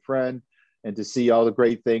call you a friend and to see all the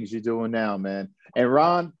great things you're doing now, man. And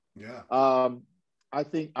Ron, I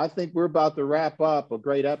think we're about to wrap up a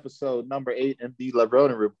great episode, number 8, MD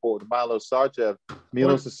Levrone Report, MIlos Sarcev.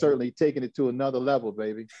 MIlos is certainly taking it to another level,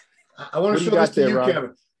 baby. I want to show this to you, Ron?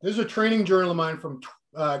 Kevin. This is a training journal of mine from,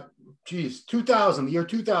 2000, the year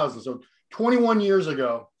 2000. So 21 years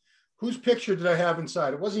ago. Whose picture did I have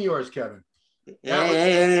inside? It wasn't yours, Kevin.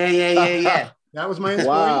 Yeah. That was my inspiration.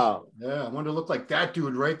 Wow. Yeah, I wanted to look like that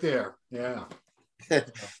dude right there. Yeah.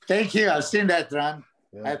 Thank you. I've seen that, Ron.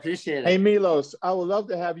 Yeah. I appreciate it. Hey, Milos, I would love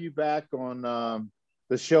to have you back on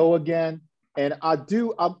the show again. And I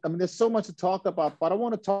mean, there's so much to talk about, but I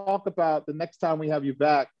want to talk about the next time we have you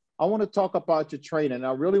back. I want to talk about your training.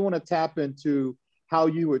 I really want to tap into how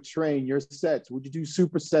you would train your sets. Would you do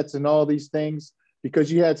supersets and all these things?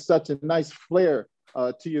 Because you had such a nice flair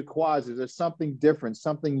to your quads. Is there something different,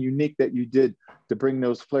 something unique that you did to bring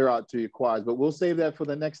those flare out to your quads? But we'll save that for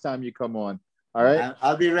the next time you come on. All right.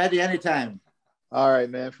 I'll be ready anytime. All right,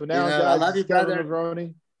 man. For now, guys, I love you, Kevin brother.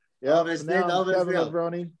 Levrone. Yeah. Always did, always Kevin will.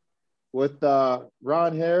 Levrone with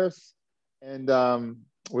Ron Harris, and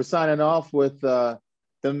we're signing off with the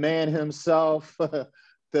man himself.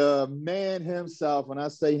 The man himself. When I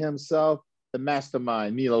say himself, the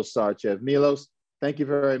mastermind, Milos Sarcev. Milos, thank you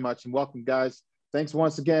very much, and welcome, guys. Thanks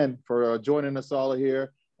once again for joining us all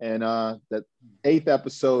here, and that 8th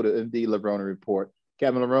episode of the Levrone Report.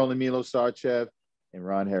 Kevin Levrone, Milos Sarcev, and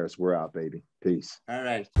Ron Harris. We're out, baby. Peace. All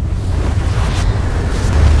right.